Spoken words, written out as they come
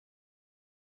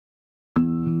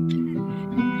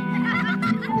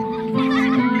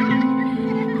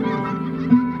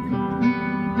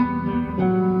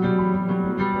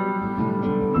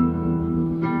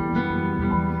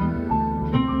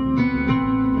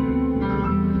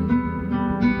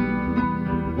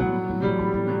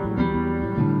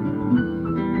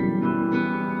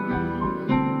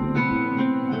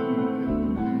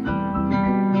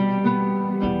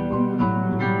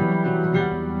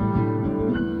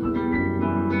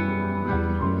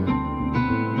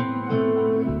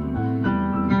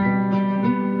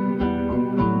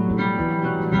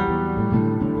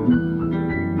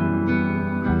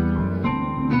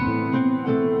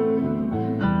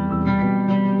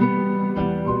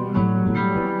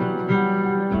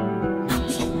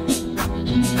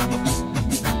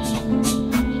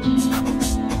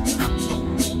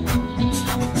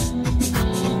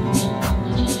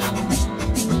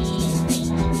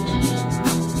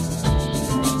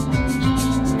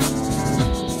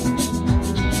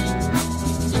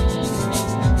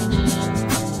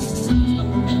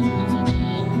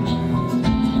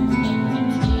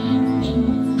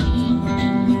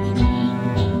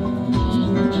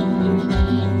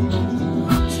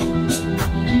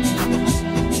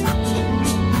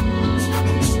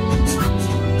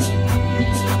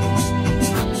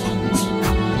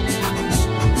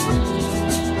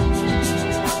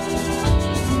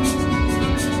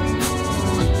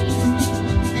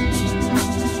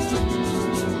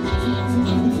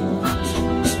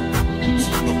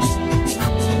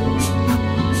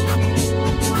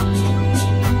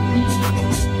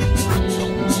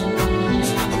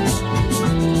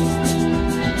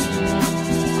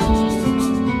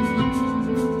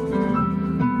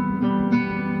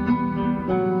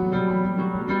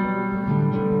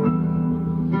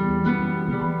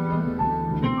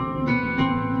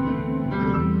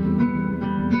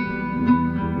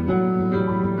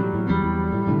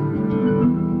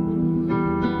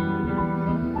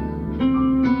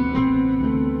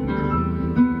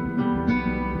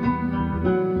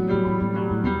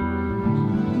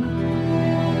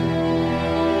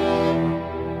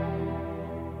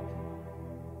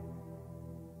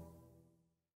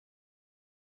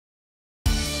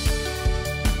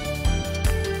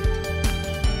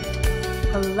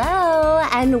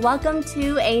and welcome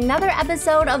to another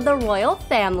episode of the Royal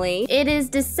Family. It is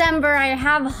December. I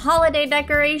have holiday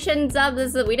decorations up.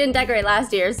 We didn't decorate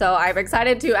last year, so I'm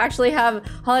excited to actually have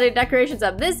holiday decorations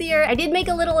up this year. I did make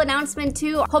a little announcement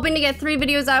too, hoping to get 3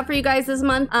 videos out for you guys this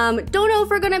month. Don't know if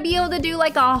we're gonna be able to do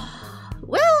like a,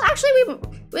 well, actually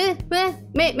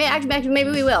maybe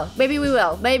we will. Maybe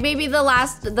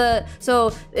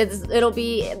it'll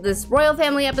be this Royal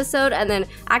Family episode, and then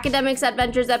Academics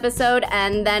Adventures episode,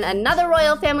 and then another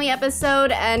Royal Family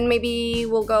episode, and maybe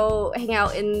we'll go hang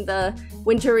out in the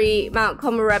wintry Mount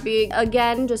Komorebi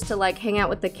again, just to like hang out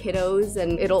with the kiddos,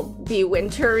 and it'll be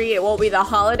wintry. It won't be the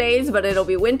holidays, but it'll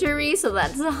be wintry, so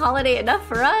that's a holiday enough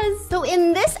for us. So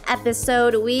in this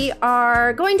episode, we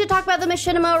are going to talk about the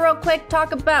machinima real quick,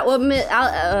 talk about, well,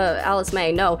 Alice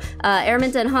May, no.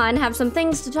 Araminta and Han have some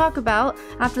things to talk about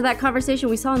after that conversation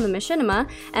we saw in the machinima,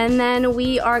 and then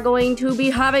we are going to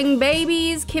be having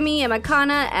babies. Kimmy and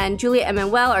Makana and Julia and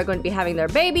Manuel are going to be having their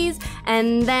babies,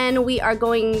 and then we are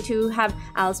going to have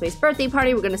Alice May's birthday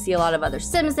party. We're gonna see a lot of other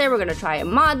Sims there. We're gonna try a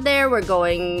mod there. We're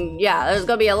going, yeah, there's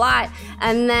gonna be a lot.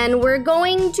 And then we're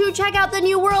going to check out the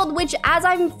new world, which as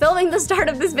I'm filming the start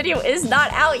of this video is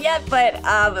not out yet, but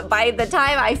by the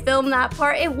time I film that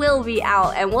part, it will be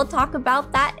out, and we'll talk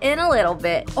about that in a little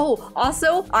bit. Oh,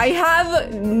 also, I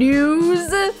have news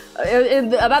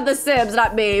about the Sims,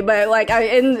 not me, but like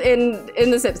in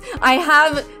the Sims. I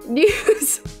have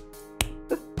news.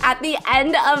 At the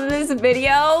end of this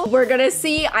video, we're gonna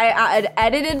see an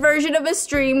edited version of a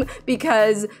stream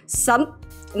because so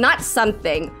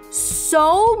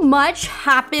much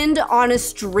happened on a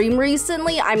stream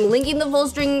recently. I'm linking the full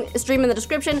stream in the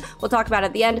description. We'll talk about it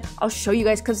at the end. I'll show you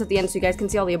guys clips at the end so you guys can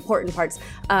see all the important parts.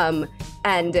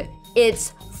 And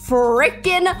it's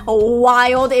freaking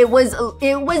wild. It was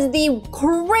the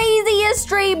craziest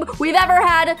stream we've ever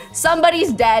had.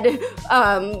 Somebody's dead.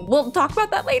 We'll talk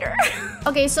about that later.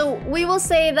 Okay, so we will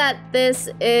say that this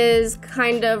is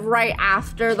kind of right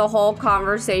after the whole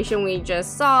conversation we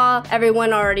just saw.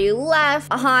 Everyone already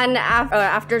left. Han,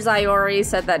 after Zaori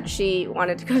said that she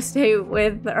wanted to go stay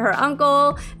with her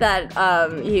uncle, that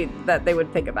that they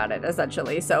would think about it,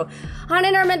 essentially. So Han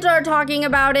and Araminta are talking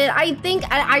about it. I think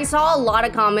I saw a lot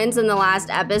of comments in the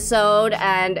last episode,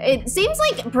 and it seems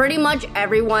like pretty much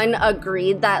everyone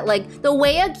agreed that like the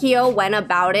way Akio went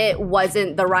about it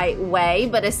wasn't the right way,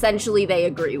 but essentially they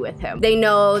agree with him. They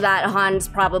know that Han's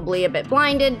probably a bit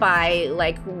blinded by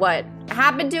like what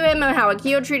happened to him and how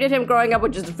Akio treated him growing up,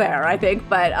 which is fair, I think,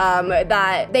 but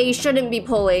that they shouldn't be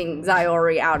pulling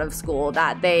Zaori out of school,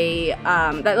 that they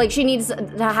that like she needs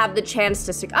to have the chance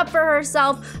to stick up for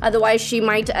herself, otherwise she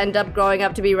might end up growing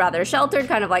up to be rather sheltered,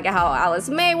 kind of like how Alice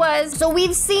May was. So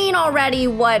we've seen already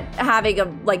what having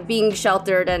being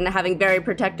sheltered and having very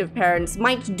protective parents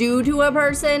might do to a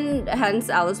person, hence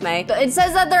Alice May. It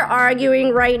says that they're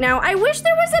arguing right now. I wish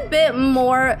there was a bit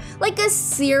more like a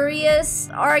serious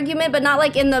argument, but not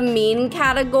like in the mean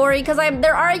category, because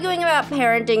they're arguing about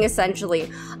parenting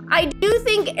essentially. I do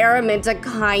think Araminta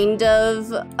kind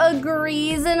of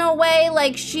agrees in a way,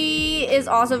 like she is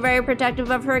also very protective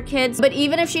of her kids, but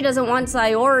even if she doesn't want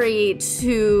Zaori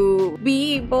to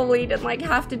be bullied and like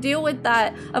have to deal with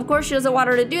that, of course she doesn't want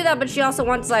her to do that, but she also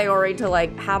wants Zaori to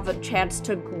like have a chance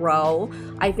to grow.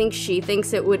 I think she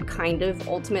thinks it would kind of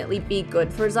ultimately be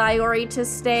good for Zaori to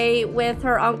stay with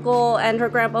her uncle and her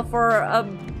grandpa for a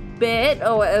bit,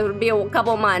 it would be a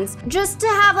couple months, just to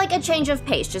have like a change of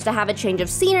pace, just to have a change of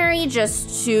scenery,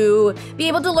 just to be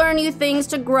able to learn new things,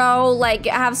 to grow, like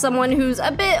have someone who's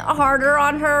a bit harder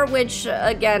on her, which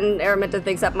again, Araminta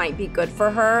thinks that might be good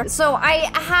for her. So I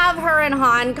have her and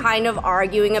Han kind of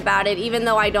arguing about it, even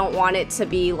though I don't want it to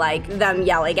be like them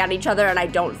yelling at each other, and I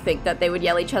don't think that they would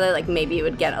yell at each other, like maybe it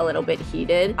would get a little bit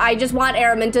heated. I just want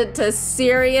Araminta to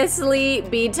seriously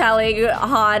be telling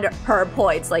Han her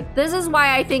points, like this is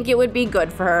why I think it would be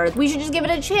good for her. We should just give it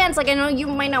a chance. Like, I know you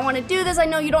might not want to do this. I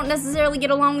know you don't necessarily get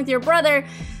along with your brother,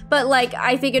 but like,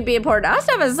 I think it'd be important us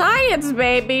to have a science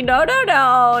baby. No,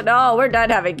 we're done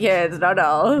having kids.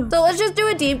 No. So let's just do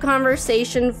a deep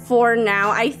conversation for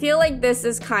now. I feel like this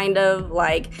is kind of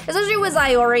like, especially with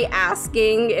Zaori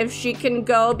asking if she can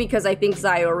go, because I think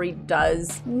Zaori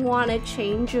does want a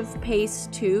change of pace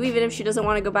too, even if she doesn't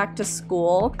want to go back to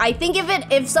school. I think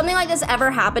if something like this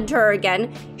ever happened to her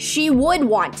again, she would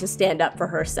want to stand up for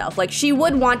herself. Like she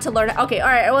would want to learn. Okay, all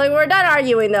right, well, we're done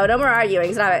arguing though. No more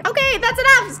arguing. Stop it. Okay, that's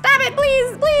enough. Stop it,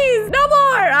 please, no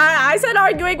more. I said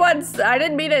arguing once. I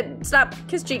didn't mean it. Stop,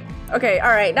 kiss cheek. Okay, all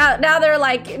right. Now they're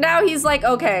like, now he's like,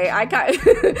 okay, I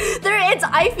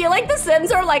feel like the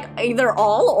Sims are like either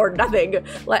all or nothing.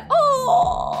 Like,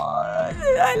 oh,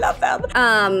 I love them.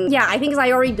 Yeah, I think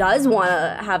Zaori does want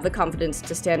to have the confidence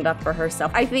to stand up for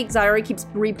herself. I think Zaori keeps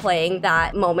replaying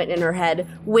that moment in her head,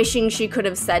 wishing she could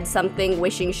have said something,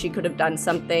 wishing she could have done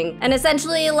something. And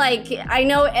essentially, like, I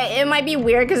know it might be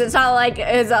weird because it's not like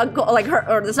it's not like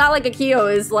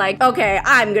Akio is like, okay,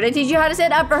 I'm gonna teach you how to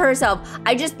stand up for herself.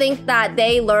 I just think that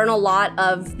they learn a lot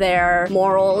of their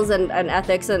morals and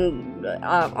ethics and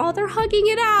oh, they're hugging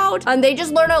it out. And they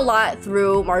just learn a lot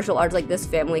through martial arts, like this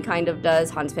family kind of does,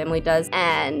 Han's family does.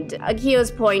 And Akio's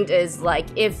point is like,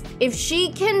 if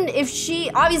she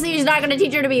obviously she's not gonna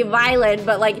teach her to be violent,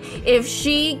 but like if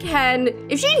she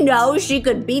knows she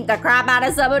could beat the crap out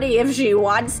of somebody if she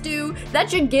wants to,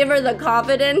 that should give her the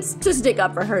confidence to stick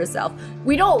up for herself.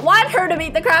 We don't want her to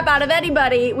beat the crap out of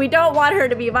anybody. We don't want her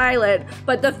to be violent,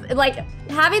 but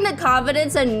having the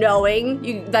confidence and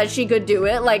knowing that she could do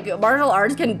it, like martial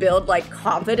arts can build like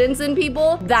confidence in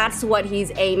people. That's what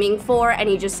he's aiming for, and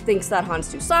he just thinks that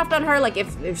Han's too soft on her. Like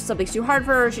if something's too hard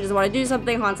for her, she doesn't want to do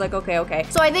something, Han's like, okay.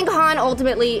 So I think Han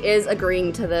ultimately is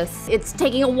agreeing to this. It's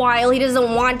taking a while. He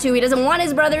doesn't want to. He doesn't want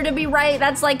his brother to be right.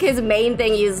 That's like his main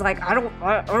thing. He's like, I don't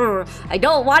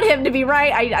want him to be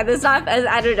right.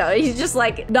 I don't know. He's just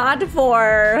like not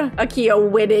for Akio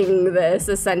winning this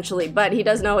essentially, but he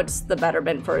does know it's the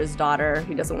betterment for his daughter.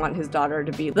 He doesn't want his daughter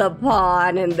to be the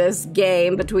pawn in this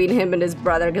game between him and his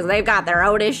brother because they've got their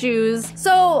own issues.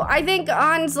 So I think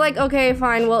Han's like, okay,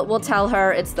 fine, we'll tell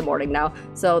her. It's the morning now,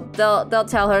 so they'll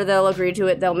tell her, they'll agree to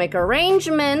it, they'll make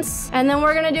arrangements, and then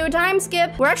we're gonna do a time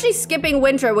skip. We're actually skipping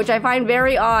winter, which I find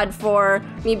very odd for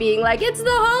me being like, it's the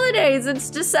holidays, it's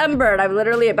December, and I'm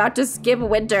literally about to skip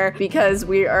winter because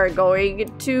we are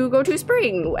going to go to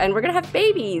spring and we're gonna have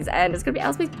babies and it's gonna be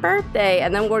Elsie's birthday,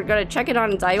 and then we're gonna check it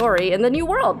on Zaori in the new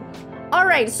world. All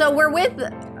right, so we're with,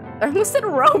 I almost said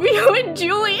Romeo and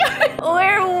Juliet.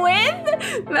 We're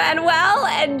with Manuel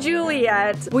and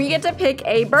Juliet. We get to pick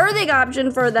a birthing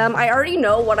option for them. I already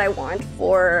know what I want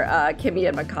for Kimmy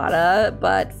and Makata,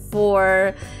 but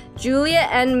for Juliet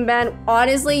and Ben,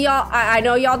 honestly, y'all, I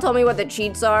know y'all told me what the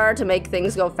cheats are to make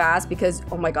things go fast because,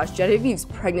 oh my gosh, Genevieve's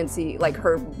pregnancy, like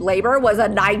her labor was a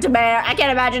nightmare. I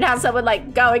can't imagine how someone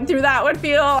like going through that would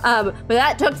feel. But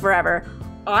that took forever.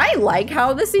 I like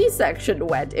how the C-section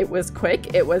went. It was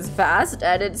quick, it was fast,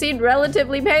 and it seemed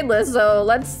relatively painless, so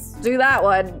let's do that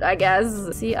one, I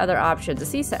guess. See other options.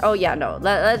 Oh yeah, no,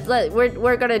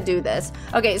 we're gonna do this.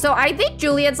 Okay, so I think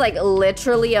Juliet's like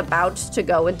literally about to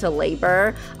go into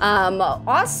labor.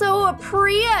 Also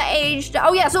Priya aged,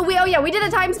 oh yeah, we did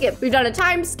a time skip. We've done a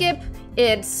time skip.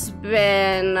 It's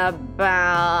been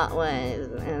about,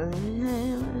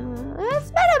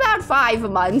 it's been about 5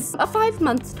 months. A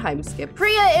 5-month time skip.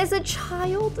 Priya is a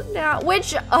child now,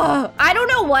 which, I don't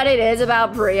know what it is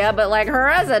about Priya, but like her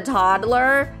as a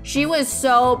toddler, she was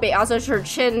so big. Also, her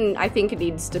chin, I think,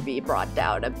 needs to be brought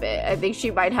down a bit. I think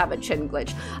she might have a chin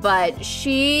glitch, but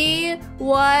she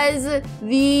was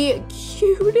the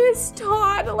cutest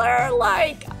toddler.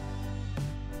 Like,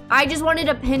 I just wanted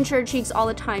to pinch her cheeks all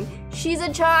the time. She's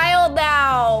a child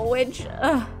now, which,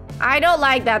 I don't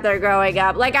like that they're growing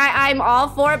up. Like, I'm all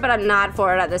for it, but I'm not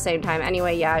for it at the same time.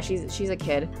 Anyway, yeah, she's a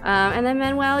kid. And then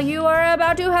Manuel, you are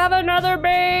about to have another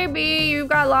baby. You've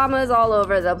got llamas all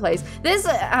over the place. This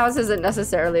house isn't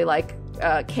necessarily like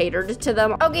catered to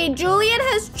them. Okay, Juliet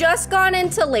has just gone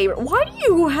into labor. Why do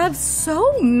you have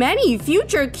so many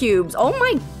future cubes? Oh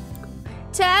my,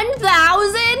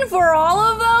 10,000 for all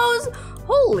of those?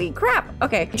 Holy crap.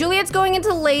 Okay, Juliet's going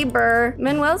into labor.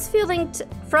 Manuel's feeling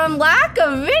from lack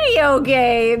of video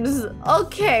games.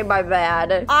 Okay, my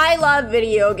bad. I love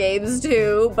video games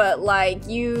too, but like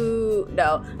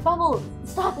no. Bubbles,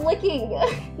 stop licking.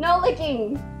 No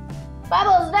licking.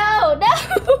 Bubbles, no.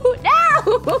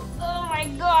 Oh my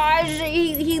gosh,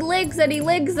 he licks and he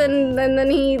licks and then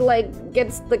he like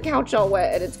gets the couch all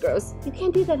wet and it's gross. You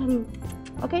can't do that, honey.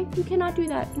 Okay, you cannot do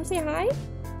that. Can you say hi?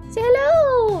 Say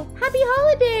hello! Happy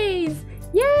holidays!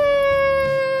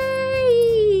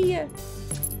 Yay!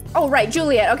 Oh, right,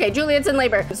 Juliet. Okay, Juliet's in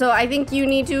labor. So I think you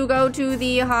need to go to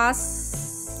the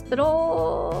hospital.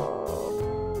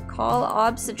 Call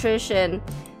obstetrician.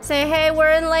 Say, hey,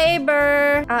 we're in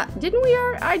labor. Didn't we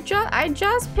I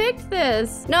just picked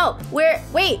this. No,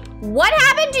 wait, what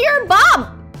happened to your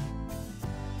bump?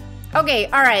 Okay,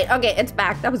 all right, okay, it's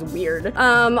back. That was weird.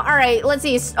 All right, let's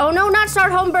see. Oh no, not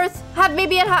start home birth. Have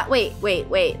baby at wait.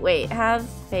 Have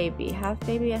baby at,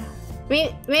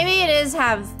 maybe it is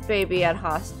have baby at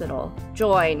hospital.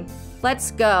 Join.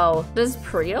 Let's go. Does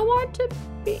Priya want to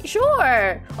be?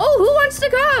 Sure. Oh, who wants to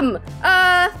come?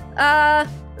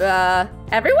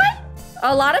 Everyone?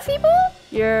 A lot of people?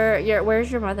 Where's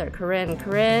your mother? Corinne.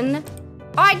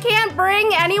 I can't bring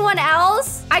anyone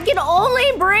else? I can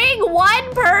only bring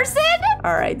one person?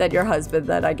 All right, then your husband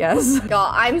then, I guess.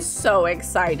 Y'all, I'm so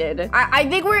excited. I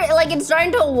think we're, like, it's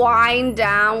starting to wind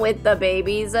down with the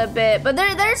babies a bit, but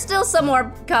there's still some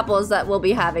more couples that will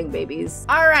be having babies.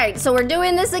 All right, so we're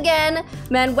doing this again.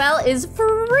 Manuel is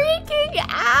freaking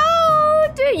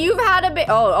out. You've had a baby.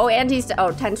 Oh, and he's,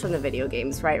 tense from the video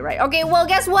games. Right. Okay, well,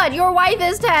 guess what? Your wife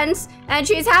is tense and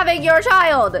she's having your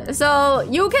child. So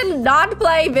you can not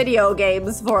play video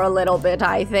games for a little bit,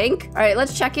 I think. All right,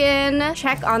 let's check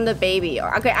on the baby.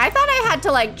 Okay, I thought I had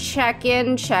to like check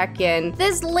in.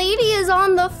 This lady is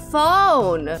on the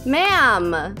phone.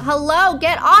 Ma'am, hello,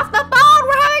 get off the phone.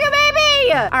 We're having a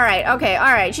baby. All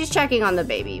right. She's checking on the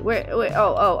baby.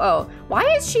 Why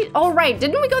is she, oh right,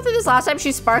 didn't we go through this last time?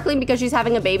 She's sparkling because she's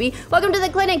having a baby. Welcome to the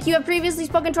clinic. You have previously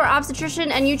spoken to our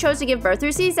obstetrician and you chose to give birth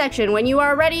through C-section. When you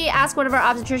are ready, ask one of our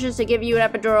obstetricians to give you an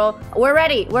epidural. We're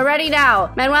ready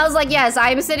now. Manuel's like, yes,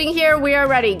 I'm sitting here, we are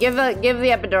ready. Give the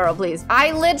epidural, please.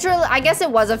 I guess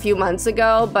it was a few months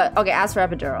ago, but okay, ask for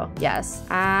epidural, yes.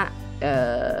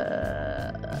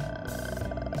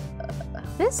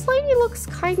 This lady looks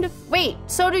kind of, wait,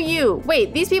 so do you.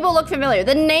 Wait, these people look familiar.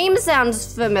 The name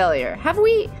sounds familiar.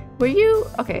 Were you,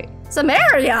 okay.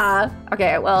 Samaria!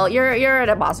 Okay, well, you're an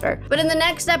imposter. But in the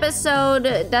next episode,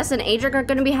 Des and Adric are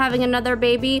gonna be having another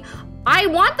baby. I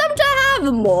want them to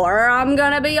have more, I'm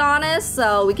gonna be honest.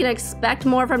 So we can expect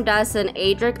more from Des and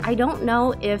Adric. I don't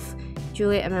know if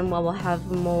Julia and Manuel will have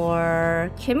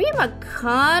more. Kimmy and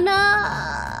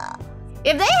Makana?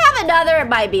 If they have another, it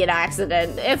might be an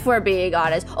accident, if we're being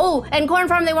honest. Oh, and Corn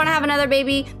Farm, they want to have another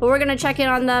baby, but we're gonna check in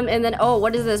on them, and then, oh,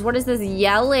 what is this? What is this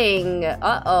yelling?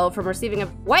 Uh-oh, from receiving a,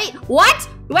 wait, what?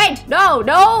 Wait,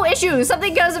 no issues.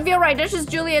 Something doesn't feel right. Just as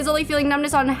Julia is only feeling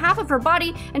numbness on half of her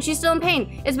body, and she's still in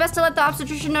pain. It's best to let the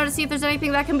obstetrician know to see if there's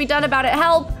anything that can be done about it.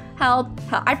 Help.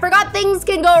 I forgot things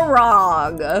can go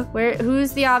wrong.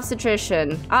 Who's the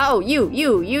obstetrician? Oh,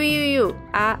 you.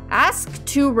 Ask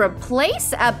to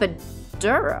replace epidural.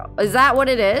 Is that what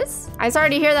it is? I'm sorry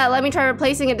to hear that. Let me try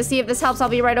replacing it to see if this helps. I'll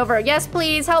be right over. Yes,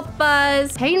 please, help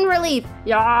us. Pain relief,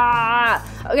 yeah.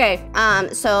 Okay,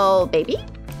 so baby?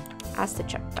 Ask to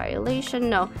check dilation,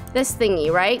 no. This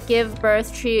thingy, right? Give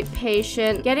birth, treat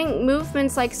patient. Getting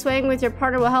movements like swaying with your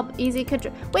partner will help easy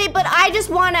control. Wait, but I just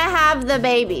want to have the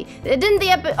baby. Didn't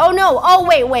the oh no, oh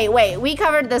wait. We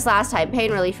covered this last time.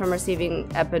 Pain relief from receiving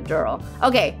epidural.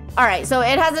 Okay, all right, so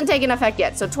it hasn't taken effect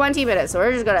yet. So 20 minutes, so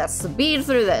we're just gonna speed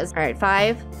through this. All right,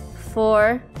 5,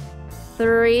 4,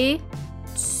 3,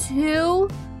 2,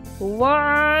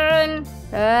 1,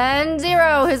 and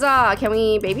 0, huzzah. Can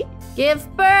we, baby? Give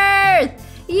birth!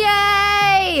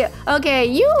 Yay! Okay,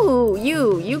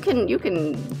 you can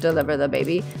deliver the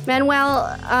baby. Manuel,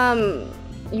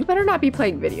 you better not be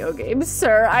playing video games,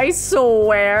 sir. I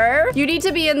swear. You need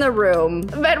to be in the room.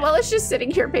 Manuel is just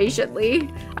sitting here patiently.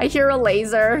 I hear a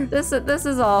laser. This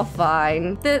is all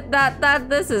fine.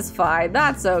 This is fine.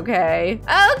 That's okay.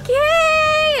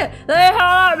 Okay! They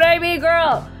have a baby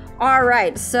girl. All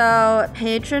right, so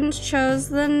patrons chose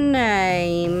the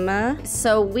name.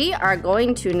 So we are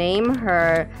going to name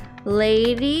her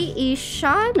Lady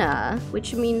Ishana,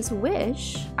 which means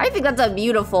wish. I think that's a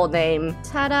beautiful name.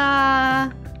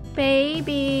 Ta-da,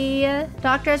 baby.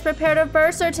 Doctor has prepared a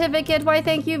birth certificate. Why,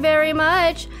 thank you very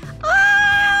much. Oh!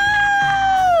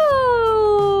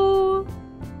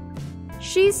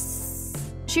 She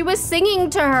was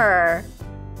singing to her.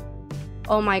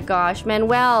 Oh my gosh,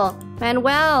 Manuel,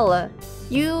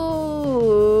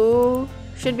 you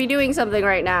should be doing something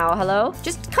right now. Hello?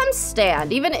 Just come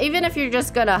stand. Even if you're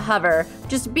just gonna hover,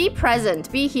 just be present,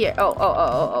 be here.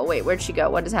 Oh, wait, where'd she go?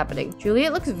 What is happening?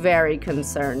 Juliet looks very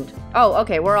concerned. Oh,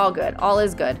 okay, we're all good. All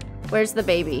is good. Where's the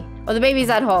baby? Oh, the baby's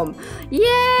at home.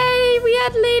 Yay, we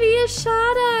had Lady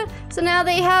Ashana. So now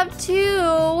they have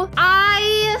 2.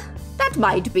 That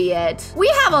might be it. We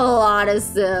have a lot of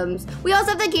Sims. We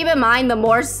also have to keep in mind the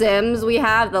more Sims we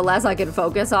have, the less I can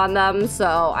focus on them.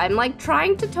 So I'm like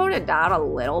trying to tone it down a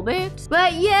little bit.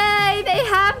 But yay, they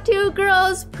have 2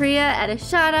 girls, Priya and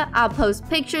Ashana. I'll post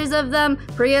pictures of them.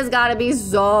 Priya's gotta be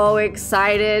so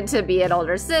excited to be an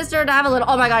older sister, to have a little,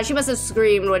 oh my God, she must have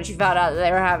screamed when she found out that they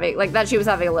were having, like that she was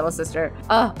having a little sister.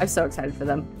 Oh, I'm so excited for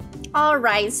them. All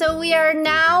right, so we are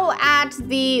now at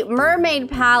the Mermaid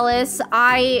Palace.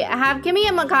 I have Kimmy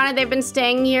and Makana. They've been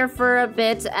staying here for a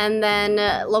bit, and then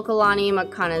Lokalani,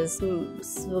 Makana's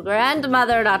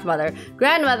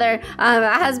grandmother,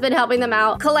 has been helping them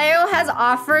out. Kaleo has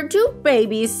offered to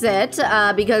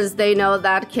babysit because they know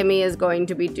that Kimmy is going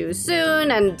to be due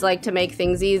soon, and like to make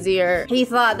things easier, he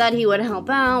thought that he would help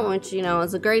out, which, you know,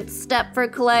 is a great step for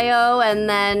Kaleo. And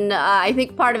then I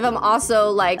think part of him also,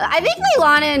 like, I think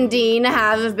Leilani and Dean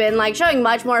have been like showing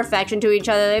much more affection to each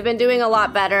other. They've been doing a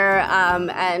lot better.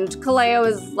 And Kaleo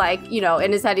is like, you know,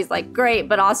 in his head, he's like, great,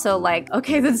 but also like,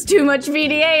 okay, that's too much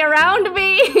VDA around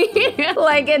me.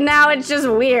 Like, and now it's just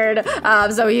weird.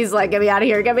 So he's like, get me out of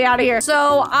here, get me out of here.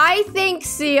 So I think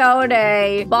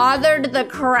Sione bothered the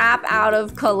crap out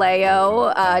of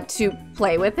Kaleo to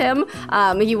play with him.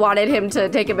 He wanted him to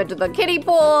take him into the kiddie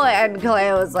pool, and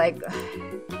Kaleo was like,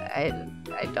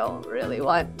 I don't really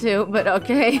want to, but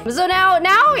okay. So now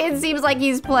it seems like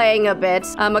he's playing a bit.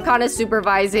 Makana's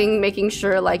supervising, making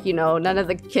sure, like, you know, none of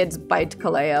the kids bite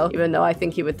Kaleo, even though I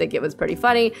think he would think it was pretty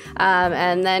funny.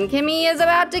 And then Kimmy is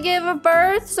about to give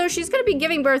birth, so she's gonna be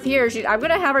giving birth here. I'm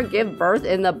gonna have her give birth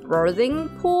in the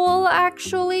birthing pool,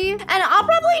 actually. And I'll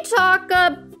probably talk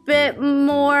a bit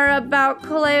more about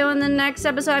Kaleo in the next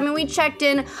episode. I mean, we checked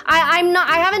in. I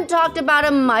haven't talked about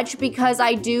him much because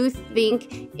I do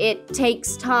think it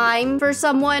takes time for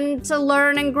someone to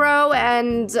learn and grow,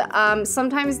 and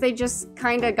sometimes they just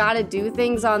kind of gotta do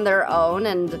things on their own,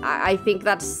 and I think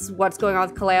that's what's going on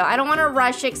with Kaleo. I don't want to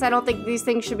rush it because I don't think these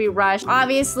things should be rushed.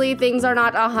 Obviously, things are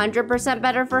not 100%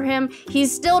 better for him.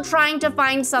 He's still trying to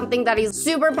find something that he's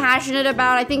super passionate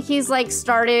about. I think he's like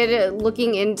started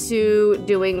looking into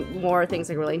doing more things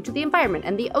like relating to the environment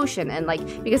and the ocean, and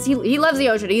like, because he loves the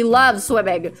ocean, he loves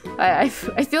swimming. I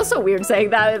feel so weird saying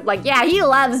that. Like, yeah, he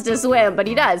loves to swim, but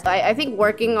he does. I think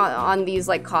working on these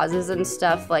like causes and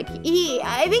stuff, like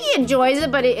I think he enjoys it,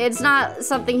 but it's not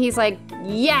something he's like,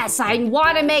 yes, I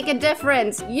want to make a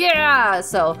difference. Yeah.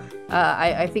 So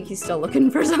I think he's still looking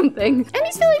for something. And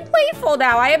he's feeling playful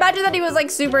now. I imagine that he was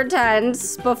like super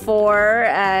tense before,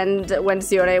 and when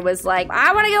Sione was like,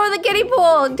 I want to go in the kiddie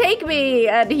pool, take me.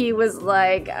 And he was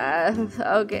like,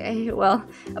 okay, well,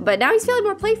 but now he's feeling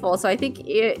more playful. So I think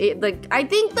I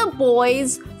think the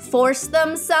boys force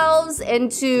themselves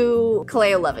into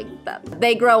Kaleo loving them.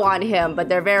 They grow on him, but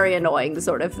they're very annoying,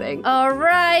 sort of thing. All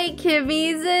right,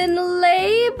 Kimmy's in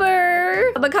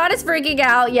labor. Makana's freaking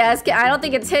out. Yes, I don't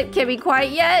think it's hit Kimmy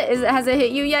quite yet. Has it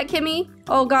hit you yet, Kimmy?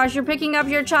 Oh gosh, you're picking up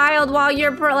your child while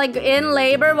you're like in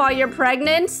labor, while you're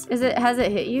pregnant. Has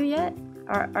it hit you yet?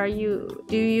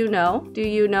 Do you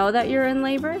know that you're in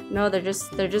labor? No, they're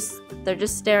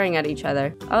just staring at each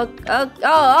other.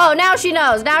 Oh, now she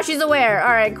knows. Now she's aware.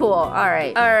 All right, cool. All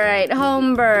right,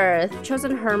 home birth.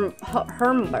 Chosen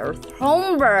home birth.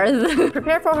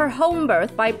 Prepare for her home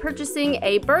birth by purchasing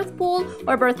a birth pool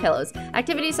or birth pillows.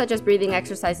 Activities such as breathing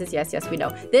exercises. Yes, we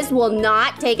know. This will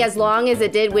not take as long as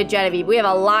it did with Genevieve. We have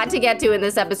a lot to get to in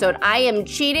this episode. I am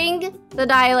cheating the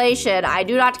dilation. I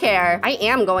do not care. I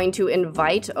am going to invite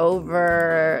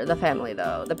over the family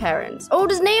though, the parents. Oh,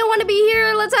 does Naya want to be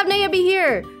here? Let's have Naya be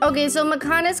here. Okay, so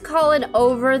Makana's calling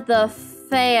over the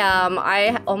fam.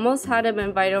 I almost had him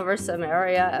invite over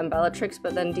Samaria and Bellatrix,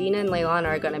 but then Dean and Leilani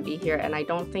are gonna be here, and I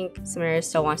don't think Samaria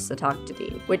still wants to talk to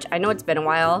Dean, which I know it's been a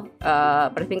while,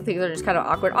 but I think things are just kind of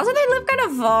awkward. Also, they live kind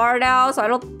of far now, so I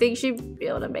don't think she'd be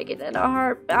able to make it in a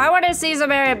heart. I want to see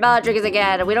Samaria and Bellatrix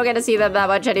again. We don't get to see them that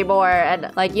much anymore,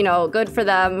 and like, you know, good for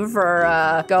them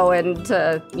for going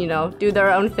to, you know, do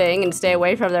their own thing and stay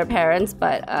away from their parents,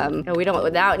 but now we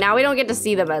don't get to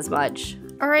see them as much.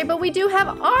 All right, but we do have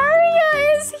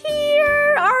Arya is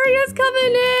here. Arya's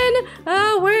coming in.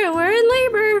 We're in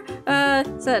labor.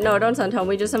 No, don't send home.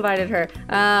 We just invited her.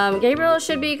 Gabriel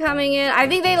should be coming in. I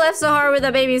think they left Sahar with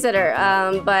a babysitter.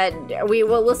 But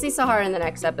we'll see Sahar in the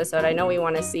next episode. I know we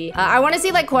want to see. I want to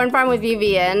see like Corn Farm with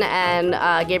Vivian and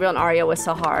Gabriel and Arya with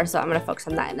Sahar. So I'm gonna focus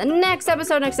on that in the next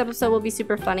episode. Next episode will be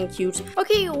super fun and cute.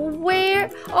 Okay, where?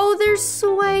 Oh, they're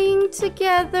swaying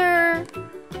together.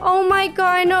 Oh my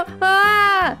god, no.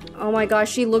 Ah! Oh my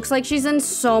gosh, she looks like she's in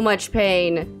so much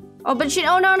pain. Oh, but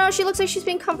oh no, she looks like she's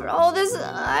being comforted. Oh,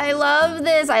 I love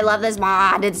this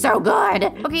mod, it's so good.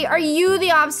 Okay, are you the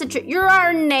obstetric? You're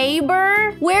our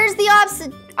neighbor? Where's the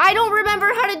obstetric? I don't remember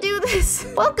how to do this.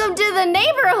 Welcome to the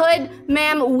neighborhood,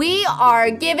 ma'am. We are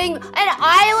giving an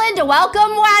island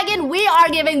welcome wagon. We are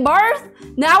giving birth.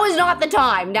 Now is not the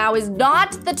time. Now is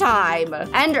not the time.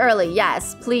 End early,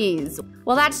 yes, please.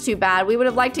 Well, that's too bad. We would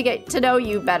have liked to get to know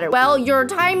you better. Well, your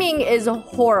timing is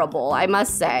horrible, I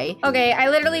must say. Okay, I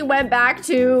literally went back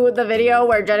to the video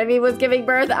where Genevieve was giving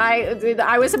birth.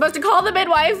 I was supposed to call the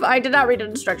midwife. I did not read the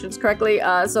instructions correctly,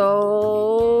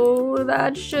 so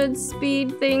that should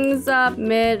speed things up.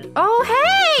 Oh,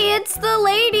 hey, it's the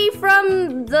lady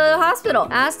from the hospital.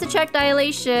 Asked to check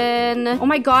dilation. Oh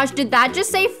my gosh, did that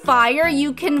just say fire?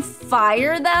 You can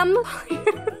fire them?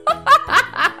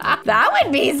 That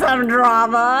would be some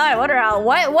drama. I wonder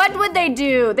what would they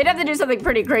do? They'd have to do something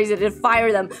pretty crazy to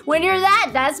fire them. When you're that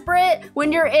desperate,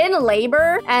 when you're in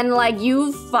labor and like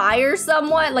you fire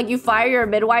someone, like you fire your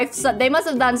midwife, so they must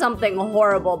have done something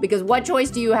horrible because what choice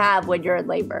do you have when you're in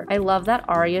labor? I love that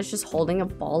Arya's just holding a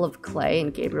ball of clay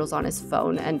and Gabriel's on his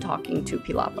phone and talking to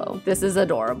Pilapo. This is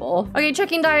adorable. Okay,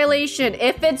 checking dilation.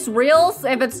 If it's real,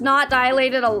 if it's not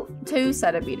dilated 2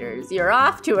 centimeters, you're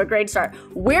off to a great start.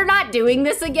 We're not doing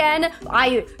this again.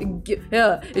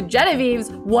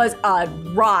 Genevieve's was a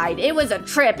ride. It was a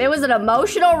trip. It was an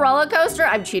emotional roller coaster.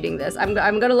 I'm cheating this. I'm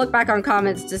gonna look back on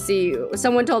comments to see.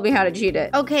 Someone told me how to cheat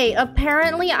it. Okay,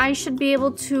 apparently I should be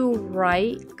able to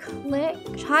right click.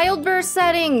 Childbirth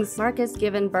settings. Marcus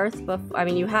given birth before. I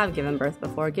mean, you have given birth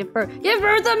before. Give birth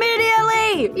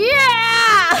immediately.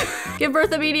 Yeah! Give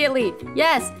birth immediately.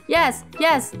 Yes, yes,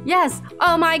 yes, yes.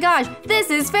 Oh my gosh, this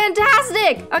is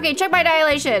fantastic. Okay, check my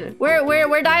dilation.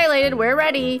 We're dilated. We're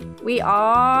ready. We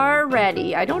are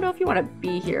ready. I don't know if you want to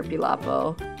be here,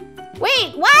 Pilapo.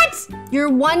 Wait, what? You're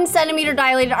 1 centimeter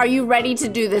dilated. Are you ready to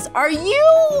do this? Are you?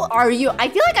 I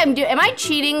feel like am I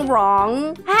cheating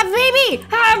wrong? Have baby,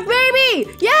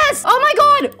 yes. Oh my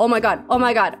God, oh my God, oh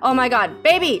my God, oh my God.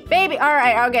 Baby. All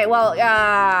right, okay, well,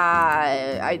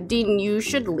 Dean, you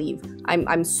should leave.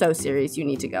 I'm so serious, you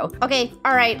need to go. Okay,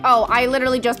 all right. Oh, I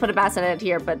literally just put a bassinet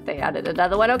here, but they added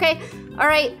another one, okay? All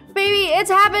right, baby, it's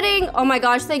happening. Oh my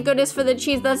gosh, thank goodness for the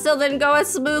cheese. That still didn't go as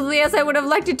smoothly as I would have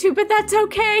liked it to, but that's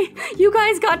okay. You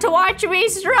guys got to watch me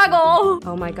struggle.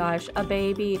 Oh my gosh, a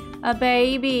baby.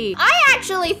 I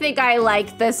actually think I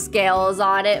like the scales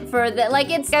on it for the,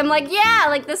 I'm like, yeah,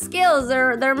 like the scales,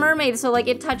 they're mermaids, so like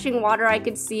it touching water, I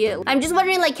could see it. I'm just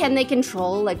wondering, like, can they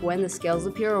control like when the scales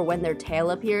appear or when their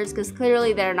tail appears? Because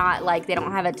clearly they're not, like, they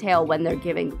don't have a tail when they're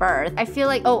giving birth. I feel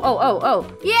like,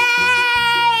 oh. Yay!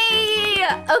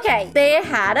 Okay, they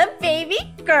had a baby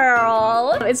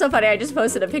girl. It's so funny, I just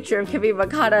posted a picture of Kimmy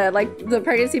Makata, like the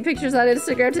pregnancy pictures on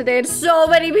Instagram today, and so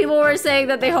many people were saying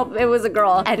that they hope it was a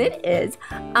girl, and it is.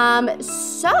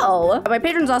 So my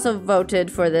patrons also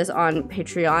voted for this on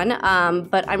Patreon,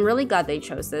 but I'm really glad they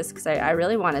chose this because I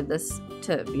really wanted this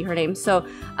to be her name. So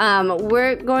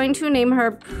we're going to name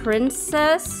her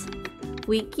Princess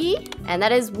Wiki, and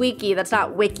that is Wiki, that's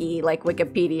not Wiki like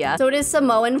Wikipedia. So it is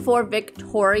Samoan for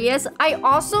victorious. I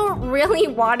also really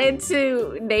wanted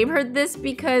to name her this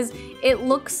because it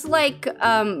looks like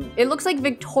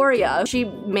Victoria. She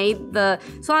made the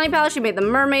Sulani Palace, she made the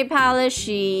Mermaid Palace,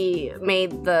 she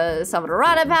made the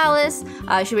Salvadorada Palace,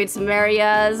 she made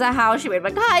Samaria's house, she made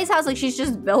Makai's house. Like, she's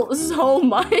just built so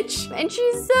much, and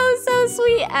she's so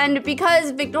sweet. And because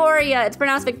Victoria, it's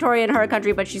pronounced Victoria in her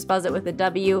country, but she spells it with a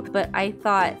W, but I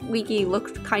thought Wiki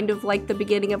looked kind of like the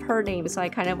beginning of her name, so I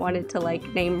kind of wanted to like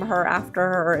name her after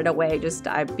her in a way, just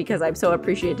because I'm so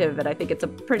appreciative and I think it's a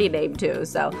pretty name too.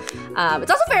 So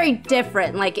it's also very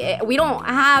different. Like, we don't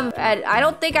have, I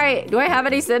don't think do I have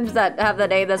any Sims that have the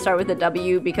name that start with a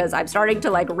W, because I'm starting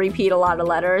to like repeat a lot of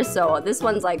letters, so this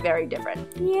one's like very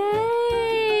different. Yay!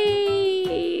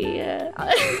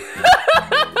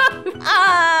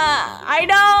 I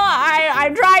know,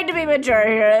 I'm trying to be mature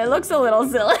here. It looks a little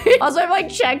silly. Also, I'm like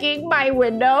checking my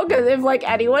window because if like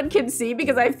anyone can see,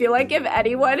 because I feel like if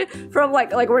anyone from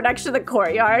like we're next to the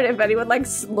courtyard, if anyone like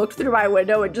looked through my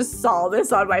window and just saw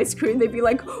this on my screen, they'd be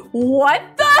like, what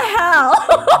the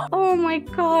hell? Oh my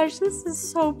gosh, this is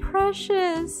so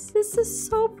precious. This is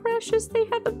so precious. They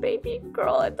have a baby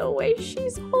girl and the way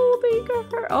she's holding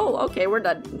her. Oh, okay, we're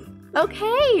done.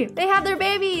 Okay, they have their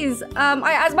babies.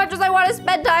 As much as I want to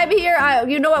spend time here,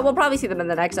 you know what? We'll probably see them in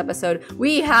the next episode.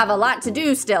 We have a lot to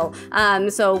do still.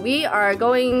 So we are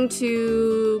going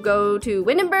to go to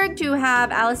Windenburg to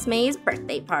have Alice May's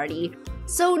birthday party.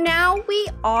 So now we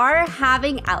are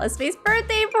having Alice May's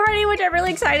birthday party, which I'm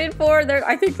really excited for.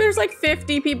 I think there's like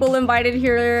 50 people invited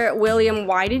here. William,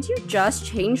 why did you just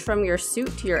change from your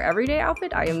suit to your everyday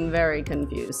outfit? I am very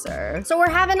confused, sir. So we're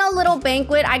having a little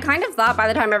banquet. I kind of thought by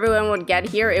the time everyone would get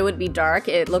here, it would be dark.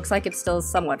 It looks like it's still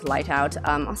somewhat light out.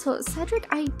 Also, Cedric,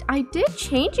 I did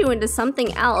change you into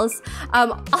something else.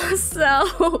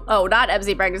 Oh, not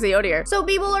MC pregnancy, oh dear. So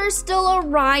people are still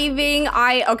arriving.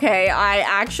 I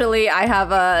have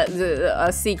have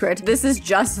a secret. This is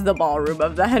just the ballroom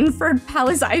of the Henford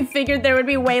Palace. I figured there would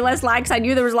be way less lag, because I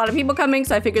knew there was a lot of people coming,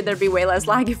 so I figured there'd be way less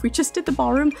lag if we just did the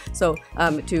ballroom. So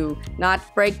to not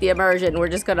break the immersion, we're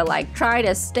just gonna like try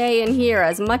to stay in here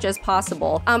as much as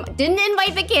possible. Didn't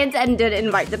invite the kids and didn't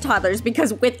invite the toddlers,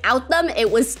 because without them, it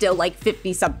was still like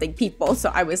 50 something people.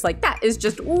 So I was like, that is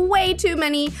just way too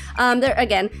many. There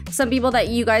again, some people that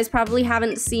you guys probably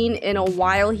haven't seen in a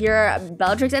while here.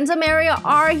 Bellatrix and Samaria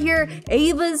are here.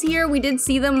 Ava's here. We did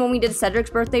see them when we did Cedric's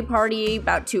birthday party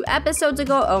about 2 episodes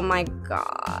ago. Oh my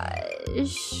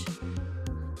gosh.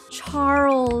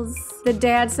 Charles, the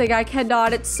dancing, I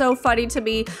cannot, it's so funny to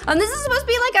me. This is supposed to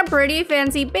be like a pretty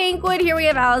fancy banquet. Here we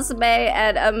have Alice May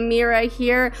and Amira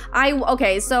here.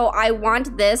 Okay, so I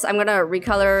want this. I'm gonna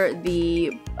recolor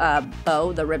the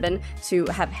bow, the ribbon, to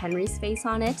have Henry's face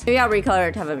on it. Maybe I'll recolor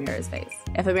it to have Amira's face,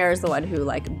 if Amira is the one who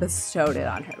like bestowed it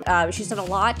on her. She's done a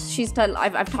lot. She's done,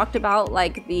 I've talked about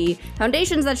like the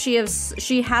foundations that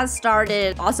she has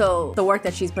started, also the work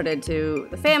that she's put into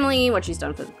the family, what she's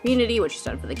done for the community, what she's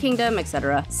done for the kingdom,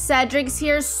 etc. Cedric's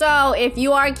here, so if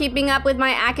you are keeping up with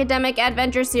my academic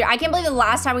adventures here, I can't believe the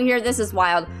last time we hear this is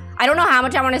wild. I don't know how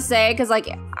much I want to say, because like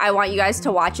I want you guys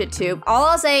to watch it too. All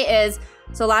I'll say is,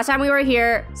 so last time we were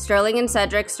here, Sterling and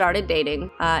Cedric started dating.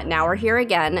 Now we're here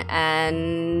again,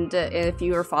 and if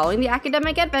you were following the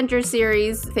Academic Adventure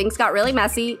series, things got really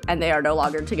messy, and they are no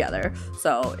longer together.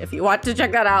 So if you want to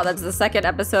check that out, that's the 2nd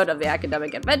episode of the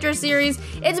Academic Adventure series.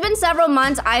 It's been several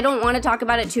months. I don't want to talk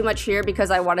about it too much here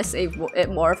because I want to save it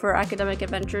more for Academic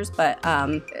Adventures, but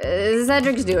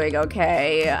Cedric's doing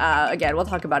okay. Again, we'll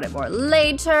talk about it more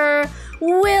later.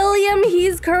 William,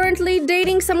 he's currently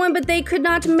dating someone, but they could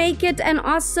not make it, and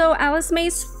also Alice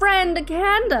May's friend,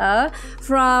 Kanda,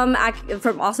 from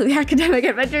also the Academic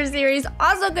Adventure series,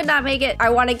 also could not make it.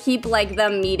 I want to keep like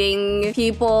them meeting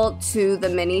people to the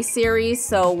mini series,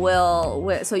 so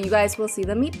so you guys will see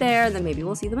them meet there, then maybe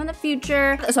we'll see them in the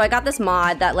future. So I got this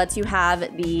mod that lets you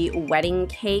have the wedding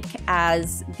cake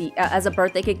as a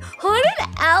birthday cake. Han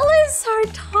and Alice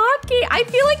are talking. I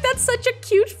feel like that's such a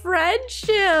cute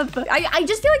friendship. I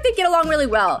just feel like they get along really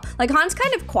well. Like Han's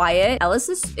kind of quiet. Alice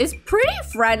is pretty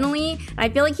friendly. I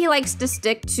feel like he likes to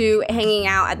stick to hanging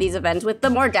out at these events with the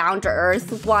more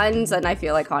down-to-earth ones, and I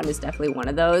feel like Han is definitely one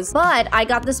of those. But I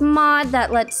got this mod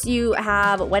that lets you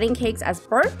have wedding cakes as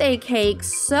birthday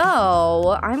cakes,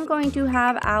 so I'm going to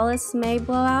have Alice May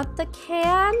blow out the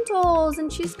candles,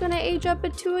 and she's gonna age up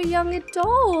into a young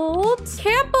adult.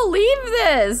 Can't believe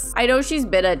this! I know she's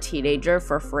been a teenager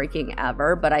for freaking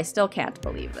ever, but I still can't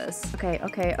believe this. Okay,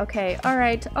 all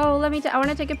right. Oh, I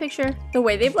wanna take a picture. The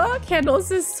way they blow out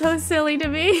candles is so silly to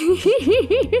me.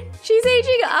 She's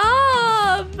aging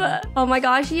up. Oh my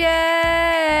gosh,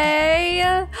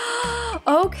 yay.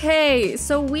 Okay,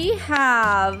 so we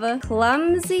have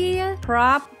clumsy,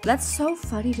 that's so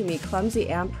funny to me, clumsy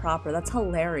and proper, that's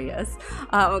hilarious.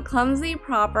 Clumsy,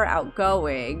 proper,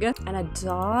 outgoing, and a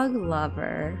dog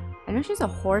lover. I know she's a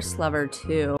horse lover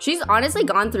too. She's honestly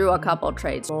gone through a couple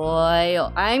traits.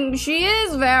 Loyal. She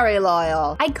is very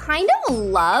loyal. I kind of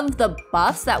love the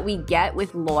buffs that we get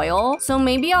with loyal, so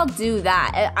maybe I'll do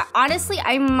that. Honestly,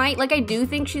 I might, like, I do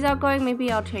think she's outgoing.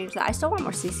 Maybe I'll change that. I still want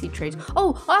more CC traits.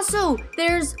 Oh, also,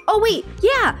 there's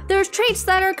traits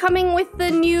that are coming with the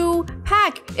new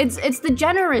pack. It's the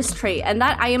generous trait, and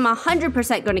that I am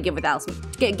 100% going to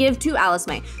give to Alice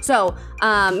May. So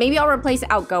maybe I'll replace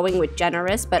outgoing with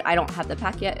generous, but I don't have the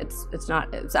pack yet. It's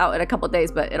out in a couple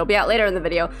days, but it'll be out later in the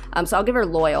video. So I'll give her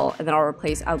loyal, and then I'll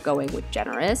replace outgoing with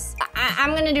generous.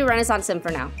 I'm gonna do Renaissance Sim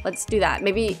for now. Let's do that.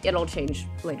 Maybe it'll change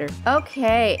later.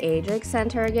 Okay, Adric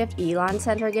sent her a gift, Elon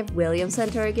sent her a gift, William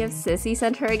sent her a gift, Sissy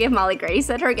sent her a gift, Molly Grace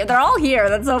sent her a gift. They're all here.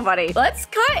 That's so funny. Let's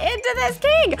cut into this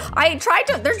cake.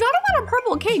 There's not a lot of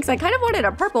purple cakes. I kind of wanted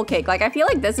a purple cake. Like, I feel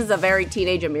like this is a very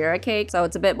teenage Amira cake, so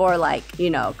it's a bit more like, you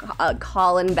know,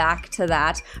 calling back to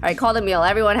that. All right, call the meal.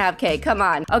 Everyone have cake. Come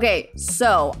on. Okay,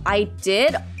 so I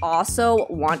did also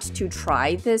want to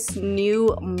try this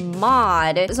new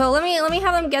mod. So let me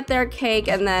have them get their cake,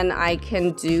 and then I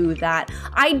can do that.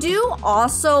 I do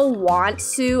also want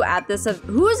to, at this,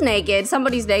 who's naked?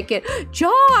 Somebody's naked.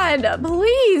 John,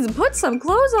 please put some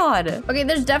clothes on. Okay,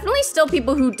 there's definitely still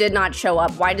people who did not show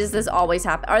up. Why does this always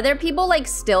happen. Are there people like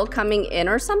still coming in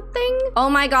or something? Oh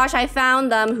my gosh, I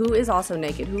found them. Who is also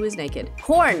naked? Who is naked?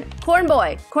 Corn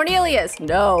boy, Cornelius,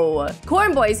 no.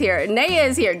 Corn boy's here, Naya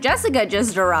is here, Jessica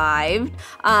just arrived.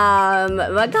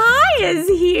 Makai is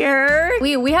here.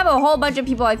 We have a whole bunch of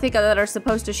people I think that are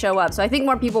supposed to show up, so I think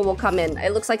more people will come in.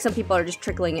 It looks like some people are just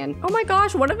trickling in. Oh my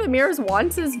gosh, one of Amira's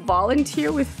wants is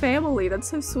volunteer with family. That's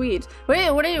so sweet. Wait,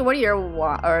 what are your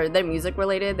are they music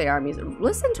related? They are music.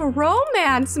 Listen to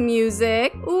romance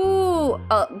music. Ooh,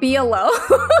 be alone.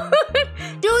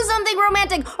 Do something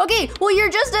romantic. Okay, well you're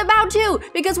just about to,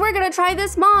 because we're gonna try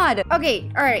this mod. Okay,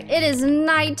 all right, it is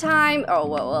nighttime. Oh,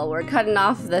 well, we're cutting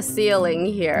off the ceiling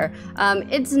here.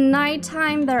 It's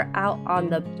nighttime, they're out on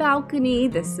the balcony.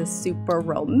 This is super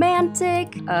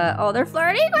romantic. Oh, they're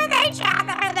flirting with each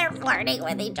other. They're flirting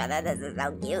with each other. This is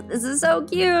so cute. This is so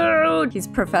cute. He's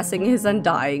professing his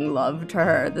undying love to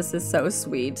her. This is so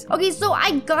sweet. Okay, so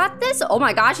I got this. Oh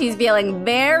my gosh, he's feeling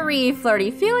very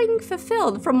flirty, feeling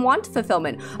fulfilled from want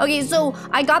fulfillment. Okay, so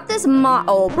I got this mod.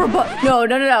 Oh,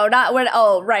 no, not when.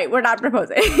 Oh, right, we're not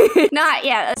proposing. Not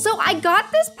yet. So I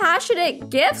got this passionate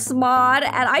gifts mod,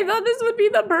 and I thought this would be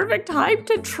the perfect time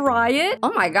to try it.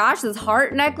 Oh my gosh, this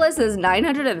heart necklace is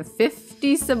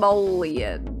 950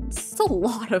 simoleons. It's a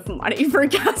lot of money for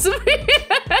Caspian.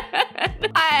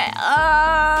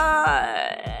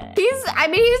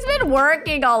 He's been